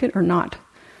you like it or not.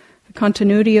 The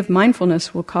continuity of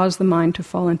mindfulness will cause the mind to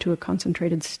fall into a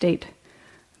concentrated state.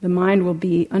 The mind will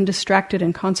be undistracted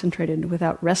and concentrated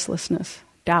without restlessness,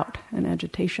 doubt, and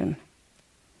agitation.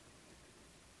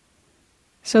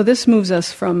 So this moves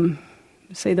us from,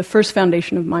 say, the first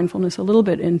foundation of mindfulness a little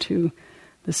bit into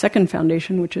the second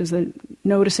foundation, which is the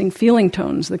noticing feeling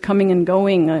tones, the coming and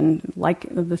going, and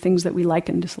the things that we like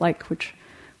and dislike, which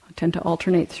tend to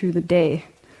alternate through the day,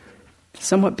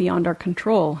 somewhat beyond our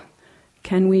control.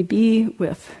 Can we be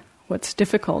with what's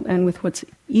difficult and with what's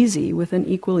easy with an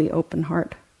equally open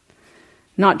heart?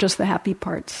 Not just the happy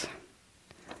parts.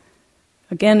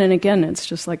 Again and again, it's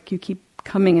just like you keep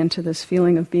coming into this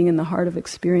feeling of being in the heart of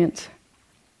experience.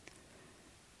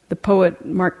 The poet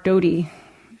Mark Doty,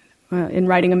 in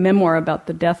writing a memoir about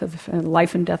the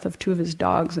life and death of two of his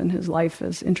dogs, and his life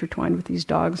as intertwined with these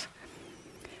dogs,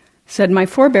 said, my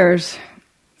forebears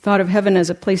thought of heaven as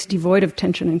a place devoid of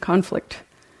tension and conflict,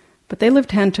 but they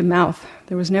lived hand to mouth.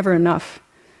 There was never enough.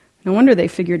 No wonder they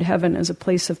figured heaven as a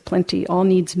place of plenty, all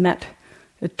needs met,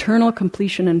 eternal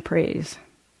completion and praise.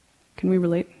 Can we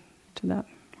relate to that?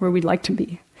 Where we'd like to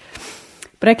be.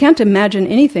 But I can't imagine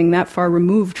anything that far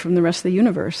removed from the rest of the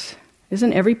universe.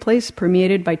 Isn't every place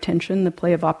permeated by tension, the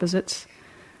play of opposites,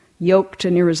 yoked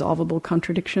and irresolvable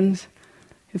contradictions?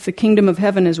 If the kingdom of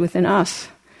heaven is within us,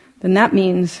 then that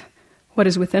means what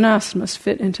is within us must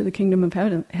fit into the kingdom of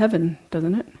heaven,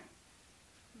 doesn't it?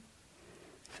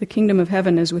 If the kingdom of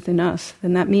heaven is within us,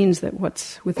 then that means that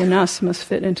what's within us must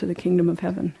fit into the kingdom of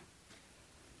heaven.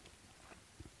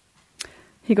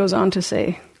 He goes on to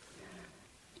say,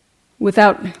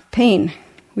 without pain,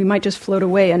 we might just float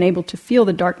away, unable to feel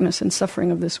the darkness and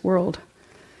suffering of this world.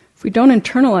 If we don't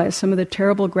internalize some of the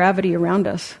terrible gravity around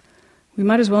us, we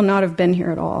might as well not have been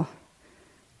here at all.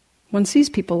 One sees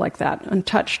people like that,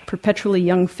 untouched, perpetually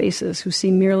young faces who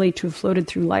seem merely to have floated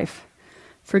through life.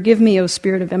 Forgive me, O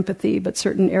spirit of empathy, but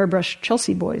certain airbrushed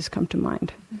Chelsea boys come to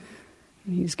mind.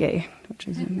 He's gay, which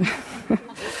is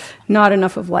not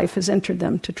enough of life has entered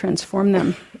them to transform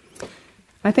them.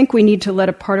 I think we need to let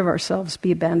a part of ourselves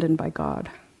be abandoned by God.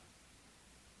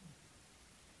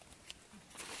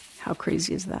 How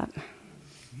crazy is that?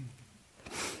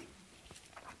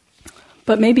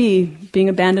 But maybe being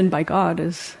abandoned by God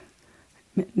is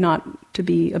not to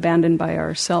be abandoned by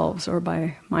ourselves or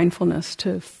by mindfulness,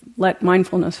 to let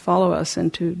mindfulness follow us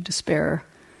into despair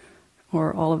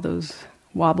or all of those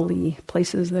wobbly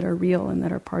places that are real and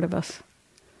that are part of us.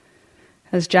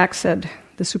 As Jack said,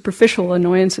 the superficial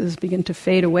annoyances begin to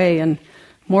fade away and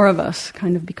more of us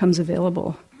kind of becomes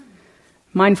available.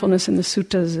 Mindfulness in the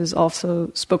suttas is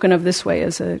also spoken of this way,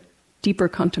 as a deeper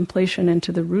contemplation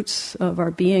into the roots of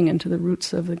our being, into the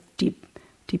roots of the deep,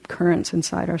 deep currents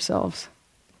inside ourselves.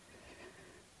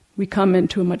 We come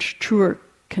into a much truer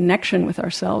connection with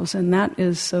ourselves, and that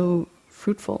is so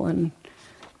fruitful and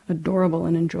adorable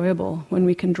and enjoyable when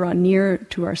we can draw near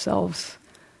to ourselves,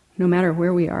 no matter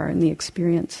where we are in the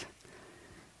experience,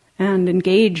 and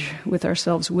engage with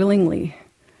ourselves willingly,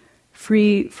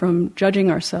 free from judging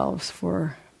ourselves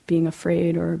for being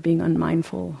afraid or being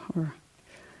unmindful or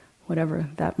whatever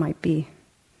that might be.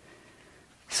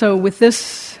 So with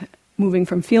this, moving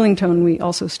from feeling tone, we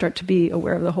also start to be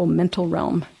aware of the whole mental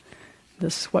realm,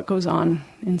 this what goes on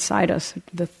inside us,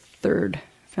 the third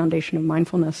foundation of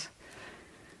mindfulness.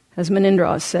 As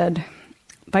Munindra said,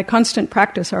 by constant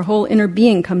practice, our whole inner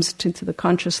being comes to the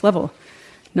conscious level.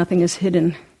 Nothing is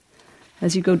hidden.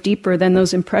 As you go deeper, then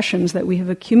those impressions that we have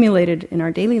accumulated in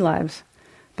our daily lives,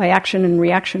 by action and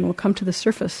reaction, will come to the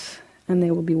surface, and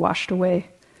they will be washed away.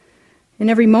 In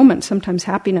every moment, sometimes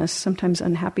happiness, sometimes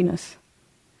unhappiness,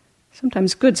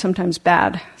 sometimes good, sometimes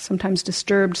bad, sometimes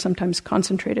disturbed, sometimes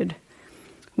concentrated.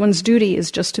 One's duty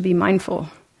is just to be mindful,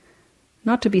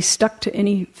 not to be stuck to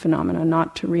any phenomena,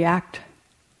 not to react.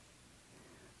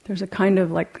 There's a kind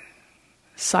of like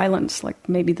silence, like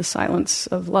maybe the silence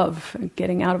of love,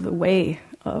 getting out of the way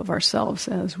of ourselves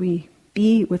as we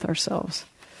be with ourselves.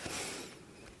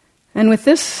 And with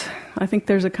this, I think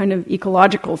there's a kind of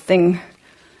ecological thing,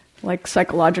 like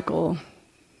psychological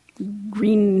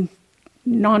green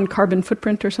non-carbon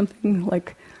footprint or something.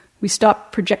 Like we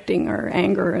stop projecting our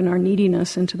anger and our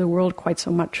neediness into the world quite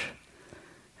so much.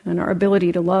 And our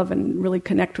ability to love and really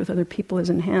connect with other people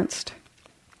is enhanced.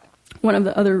 One of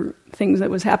the other things that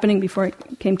was happening before I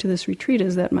came to this retreat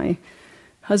is that my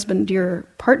husband, dear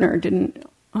partner, doesn't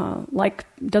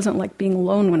like being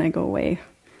alone when I go away.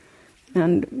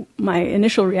 And my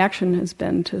initial reaction has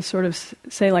been to sort of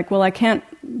say, like, well, I can't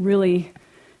really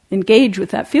engage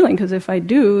with that feeling, because if I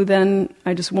do, then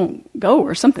I just won't go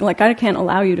or something. Like, I can't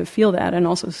allow you to feel that and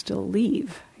also still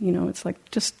leave. You know, it's like,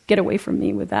 just get away from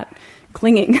me with that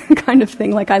clinging kind of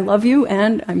thing. Like, I love you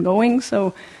and I'm going,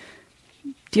 so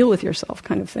deal with yourself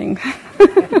kind of thing.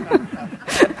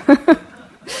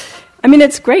 I mean,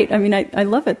 it's great. I mean, I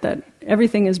love it that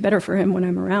everything is better for him when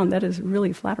I'm around. That is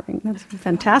really flattering. That's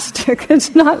fantastic.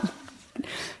 It's not,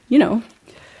 you know.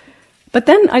 But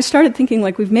then I started thinking,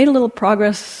 like, we've made a little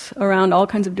progress around all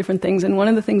kinds of different things, and one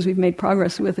of the things we've made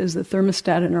progress with is the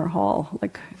thermostat in our hall.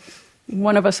 Like,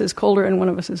 one of us is colder and one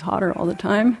of us is hotter all the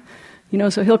time. You know,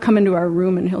 so he'll come into our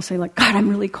room and he'll say, like, God, I'm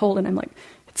really cold. And I'm like,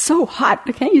 it's so hot.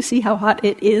 Can't you see how hot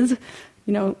it is?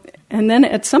 You know, and then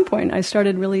at some point I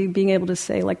started really being able to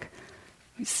say, like,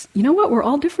 you know what, we're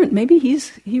all different. Maybe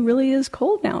he really is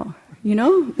cold now, you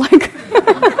know? Like,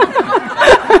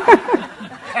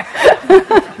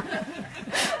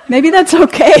 maybe that's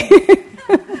okay.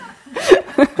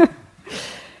 And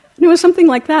it was something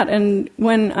like that. And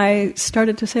when I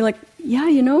started to say, like, yeah,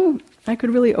 you know, I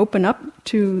could really open up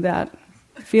to that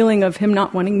feeling of him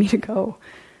not wanting me to go.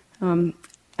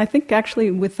 I think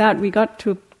actually with that we got to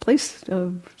a place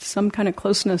of some kind of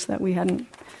closeness that we hadn't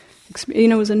experienced. You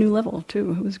know, it was a new level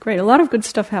too. It was great. A lot of good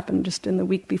stuff happened just in the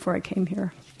week before I came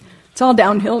here. It's all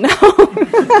downhill now.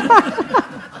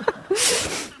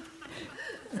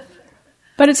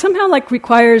 But it somehow like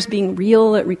requires being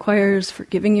real. It requires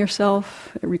forgiving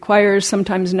yourself. It requires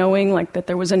sometimes knowing like that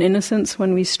there was an innocence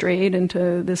when we strayed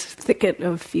into this thicket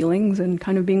of feelings, and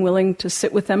kind of being willing to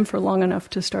sit with them for long enough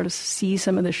to start to see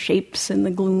some of the shapes in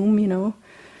the gloom, you know,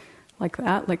 like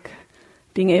that. Like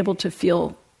being able to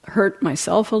feel hurt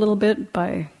myself a little bit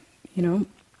by, you know,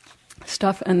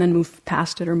 stuff, and then move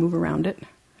past it or move around it.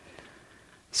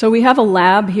 So we have a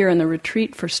lab here in the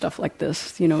retreat for stuff like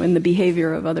this, you know, in the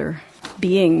behavior of other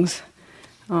beings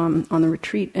on the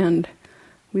retreat. And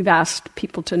we've asked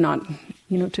people to not,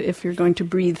 you know, to, if you're going to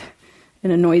breathe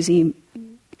in a noisy,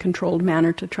 controlled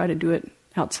manner, to try to do it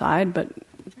outside, but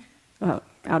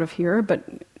out of here. But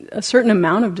a certain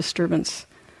amount of disturbance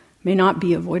may not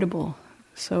be avoidable.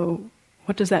 So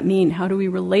what does that mean? How do we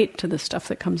relate to the stuff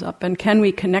that comes up? And can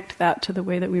we connect that to the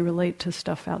way that we relate to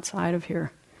stuff outside of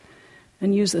here?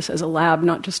 And use this as a lab,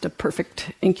 not just a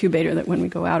perfect incubator that when we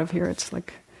go out of here, it's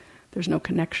like there's no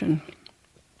connection.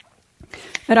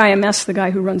 At IMS, the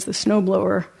guy who runs the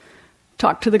snowblower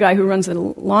talked to the guy who runs the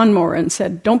lawnmower and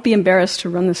said, "Don't be embarrassed to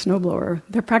run the snowblower.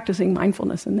 They're practicing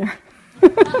mindfulness in there."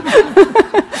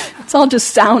 It's all just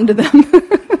sound to them.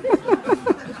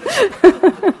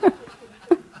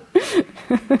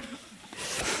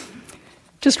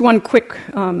 Just one quick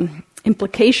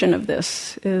implication of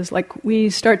this is, like,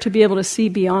 we start to be able to see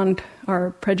beyond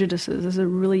our prejudices is a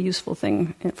really useful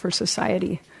thing for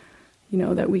society. You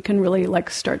know, that we can really, like,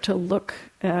 start to look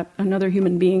at another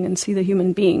human being and see the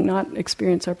human being, not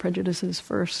experience our prejudices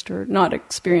first, or not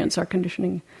experience our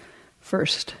conditioning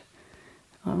first.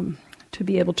 To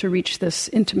be able to reach this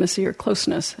intimacy or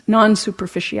closeness,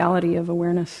 non-superficiality of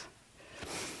awareness.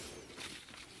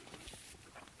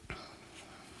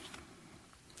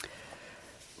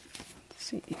 Let's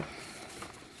see.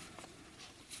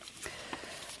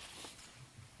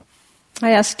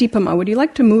 I asked Deepama, "Would you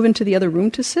like to move into the other room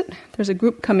to sit? There's a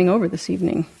group coming over this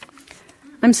evening."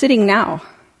 "I'm sitting now.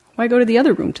 Why go to the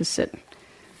other room to sit?"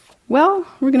 "Well,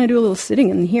 we're going to do a little sitting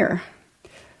in here."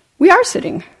 "We are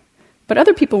sitting, but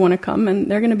other people want to come and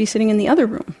they're going to be sitting in the other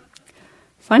room."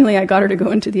 Finally, I got her to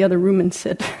go into the other room and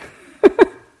sit.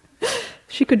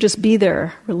 She could just be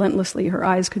there relentlessly. Her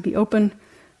eyes could be open,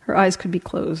 her eyes could be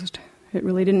closed. It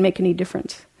really didn't make any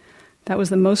difference. That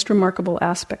was the most remarkable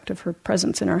aspect of her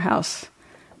presence in our house.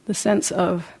 The sense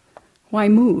of, why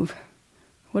move?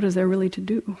 What is there really to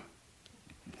do?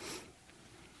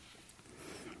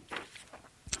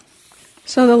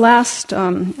 So the last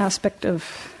aspect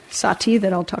of sati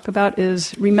that I'll talk about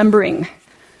is remembering.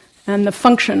 And the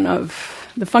function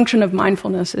of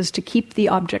mindfulness is to keep the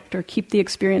object or keep the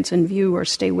experience in view or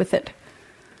stay with it.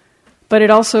 But it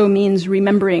also means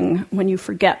remembering when you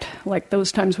forget, like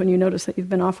those times when you notice that you've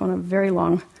been off on a very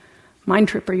long mind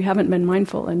trip or you haven't been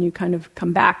mindful and you kind of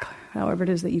come back, however it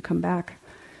is that you come back.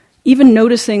 Even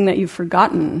noticing that you've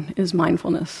forgotten is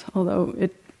mindfulness, although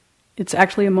it's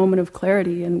actually a moment of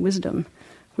clarity and wisdom,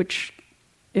 which,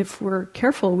 if we're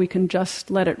careful, we can just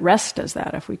let it rest as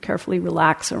that. If we carefully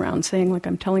relax around saying, like,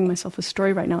 I'm telling myself a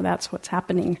story right now, that's what's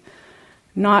happening.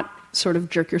 Not sort of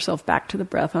jerk yourself back to the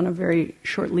breath on a very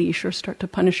short leash or start to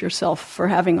punish yourself for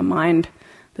having a mind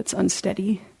that's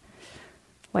unsteady,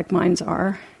 like minds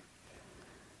are.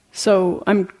 So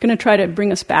I'm going to try to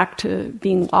bring us back to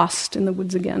being lost in the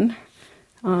woods again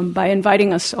by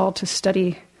inviting us all to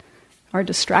study our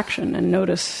distraction and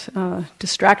notice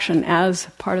distraction as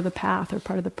part of the path or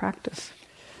part of the practice.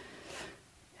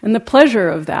 And the pleasure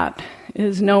of that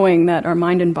is knowing that our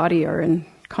mind and body are in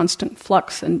constant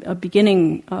flux, and a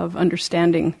beginning of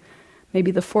understanding,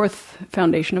 maybe the fourth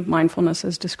foundation of mindfulness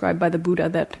as described by the Buddha,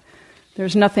 that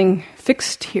there's nothing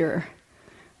fixed here,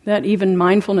 that even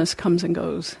mindfulness comes and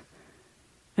goes,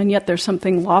 and yet there's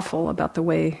something lawful about the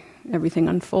way everything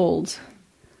unfolds.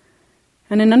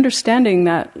 And in understanding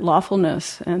that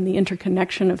lawfulness and the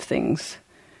interconnection of things,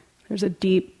 there's a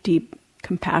deep, deep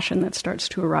compassion that starts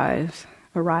to arrive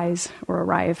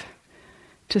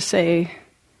to say,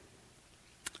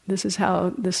 this is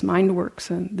how this mind works,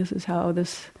 and this is how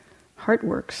this heart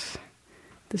works.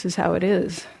 This is how it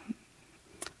is.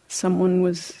 Someone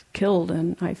was killed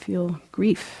and I feel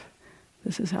grief.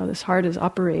 This is how this heart is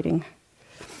operating.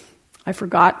 I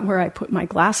forgot where I put my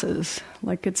glasses,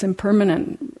 like it's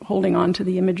impermanent, holding on to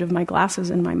the image of my glasses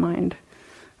in my mind.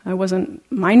 I wasn't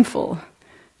mindful.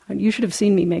 You should have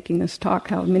seen me making this talk,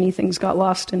 how many things got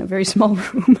lost in a very small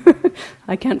room.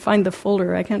 I can't find the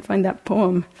folder, I can't find that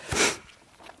poem.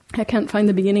 I can't find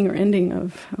the beginning or ending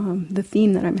of the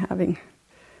theme that I'm having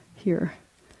here.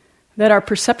 That our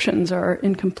perceptions are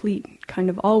incomplete, kind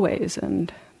of always,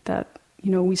 and that,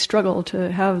 we struggle to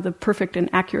have the perfect and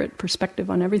accurate perspective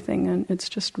on everything, and it's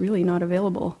just really not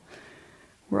available.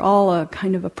 We're all a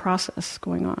kind of a process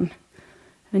going on.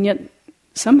 And yet,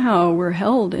 somehow we're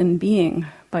held in being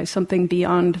by something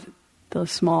beyond the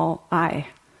small I,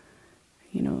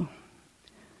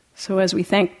 So as we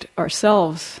thanked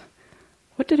ourselves,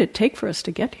 what did it take for us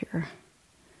to get here?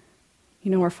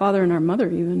 Our father and our mother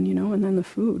even, and then the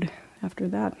food after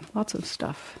that, lots of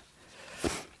stuff.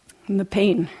 And the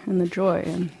pain and the joy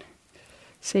and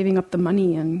saving up the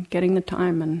money and getting the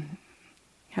time and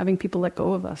having people let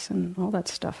go of us and all that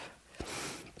stuff.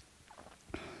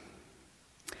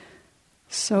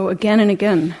 So again and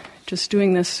again, just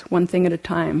doing this one thing at a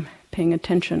time, paying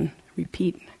attention,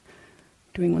 repeat.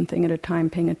 Doing one thing at a time,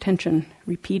 paying attention,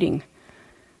 repeating.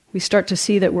 We start to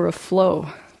see that we're a flow,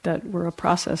 that we're a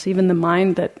process. Even the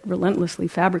mind that relentlessly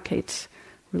fabricates,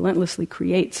 relentlessly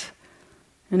creates.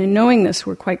 And in knowing this,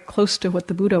 we're quite close to what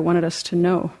the Buddha wanted us to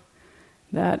know.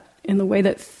 that in the way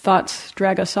that thoughts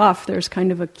drag us off, there's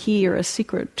kind of a key or a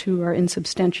secret to our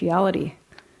insubstantiality.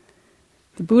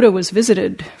 The Buddha was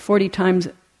visited 40 times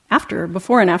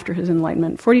before and after his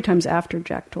enlightenment, 40 times after,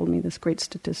 Jack told me this great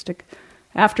statistic,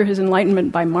 after his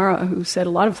enlightenment by Mara, who said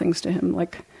a lot of things to him,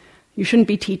 like, you shouldn't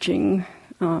be teaching,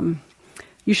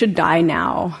 you should die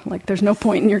now, like, there's no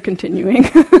point in your continuing.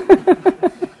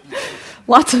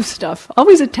 Lots of stuff.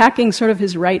 Always attacking sort of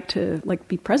his right to, like,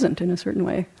 be present in a certain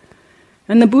way.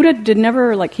 And the Buddha he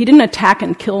didn't attack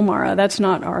and kill Mara. That's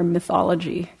not our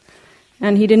mythology.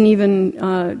 And he didn't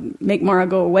even make Mara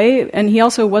go away. And he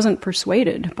also wasn't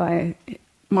persuaded by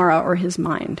Mara or his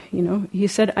mind. He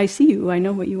said, I see you. I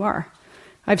know what you are.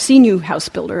 I've seen you, house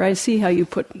builder. I see how you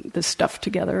put this stuff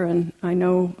together. And I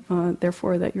know,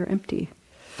 therefore, that you're empty.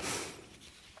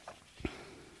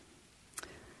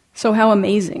 So how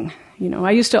amazing.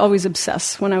 I used to always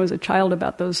obsess when I was a child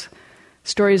about those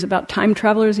stories about time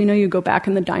travelers. You go back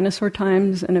in the dinosaur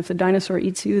times, and if the dinosaur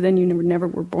eats you, then you never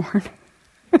were born.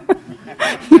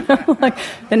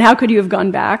 Then how could you have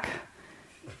gone back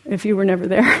if you were never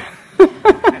there?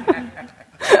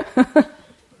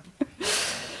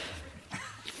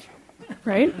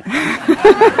 Right?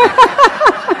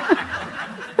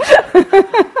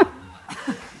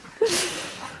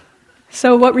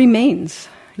 So what remains?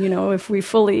 If we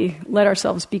fully let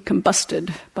ourselves be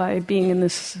combusted by being in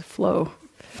this flow.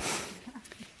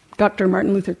 Dr.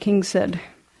 Martin Luther King said,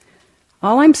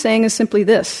 all I'm saying is simply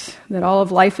this, that all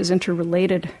of life is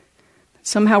interrelated. That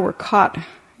somehow we're caught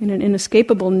in an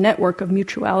inescapable network of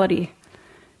mutuality,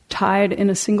 tied in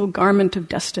a single garment of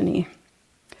destiny.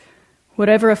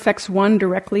 Whatever affects one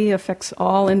directly affects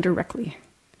all indirectly.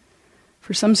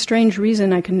 For some strange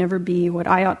reason, I can never be what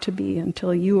I ought to be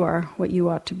until you are what you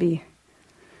ought to be.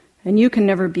 And you can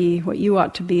never be what you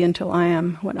ought to be until I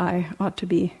am what I ought to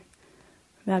be.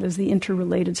 That is the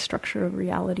interrelated structure of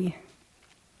reality.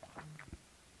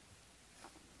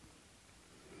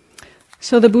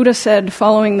 So the Buddha said,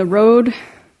 following the road,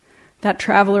 that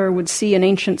traveler would see an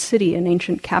ancient city, an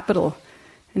ancient capital,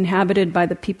 inhabited by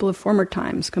the people of former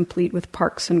times, complete with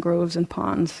parks and groves and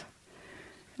ponds.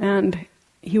 And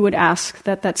he would ask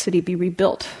that that city be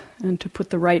rebuilt and to put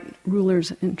the right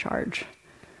rulers in charge.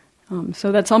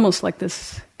 So that's almost like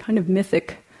this kind of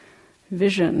mythic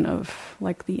vision of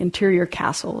like the interior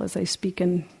castle, as they speak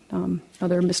in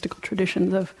other mystical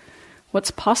traditions, of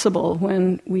what's possible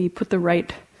when we put the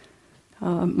right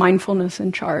mindfulness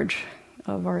in charge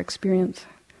of our experience,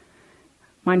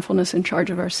 mindfulness in charge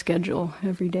of our schedule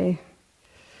every day.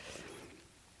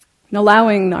 And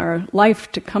allowing our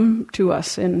life to come to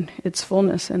us in its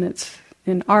fullness and its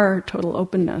in our total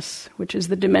openness, which is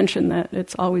the dimension that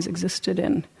it's always existed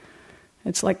in.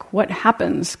 It's like what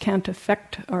happens can't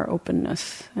affect our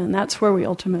openness, and that's where we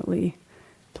ultimately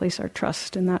place our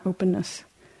trust in that openness.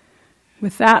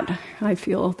 With that, I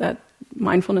feel that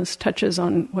mindfulness touches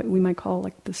on what we might call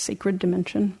like the sacred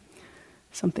dimension,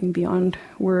 something beyond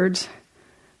words,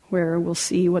 where we'll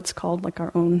see what's called like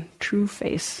our own true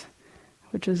face,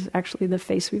 which is actually the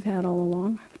face we've had all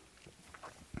along.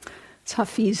 As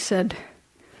Hafiz said,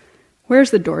 where's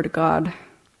the door to God?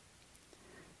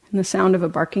 In the sound of a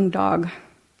barking dog,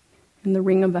 in the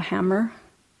ring of a hammer,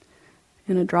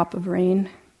 in a drop of rain,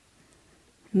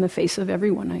 in the face of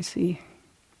everyone I see.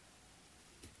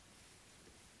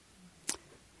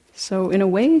 So in a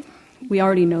way, we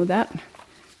already know that,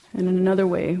 and in another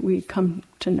way, we come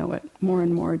to know it more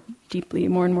and more deeply,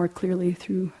 more and more clearly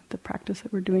through the practice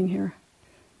that we're doing here.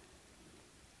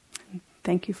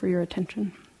 Thank you for your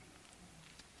attention.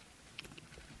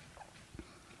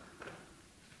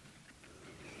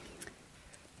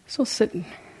 So sit,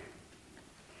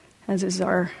 as is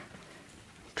our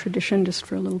tradition, just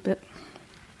for a little bit.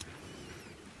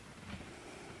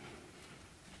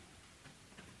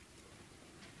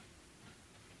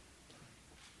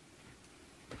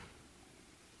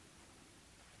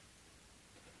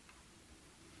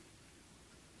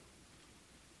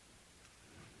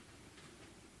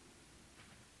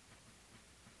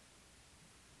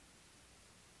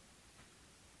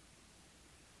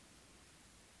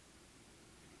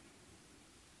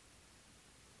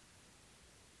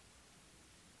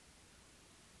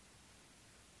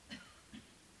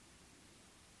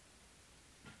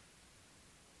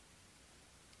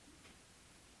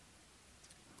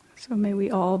 So may we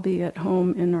all be at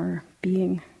home in our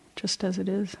being, just as it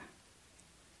is,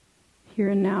 here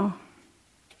and now.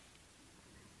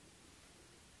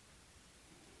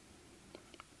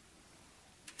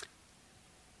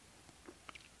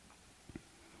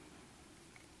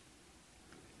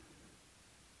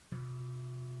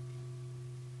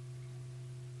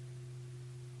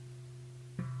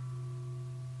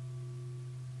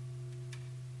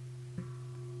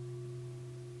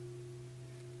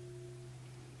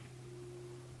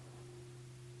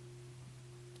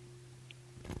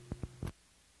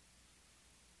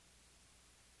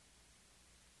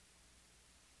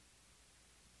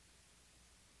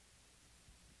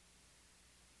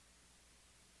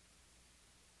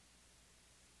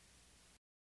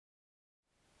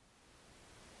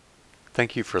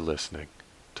 Thank you for listening.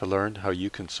 To learn how you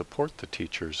can support the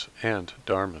teachers and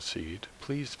Dharma Seed,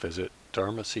 please visit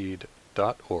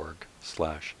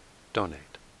dharmaseed.org/donate.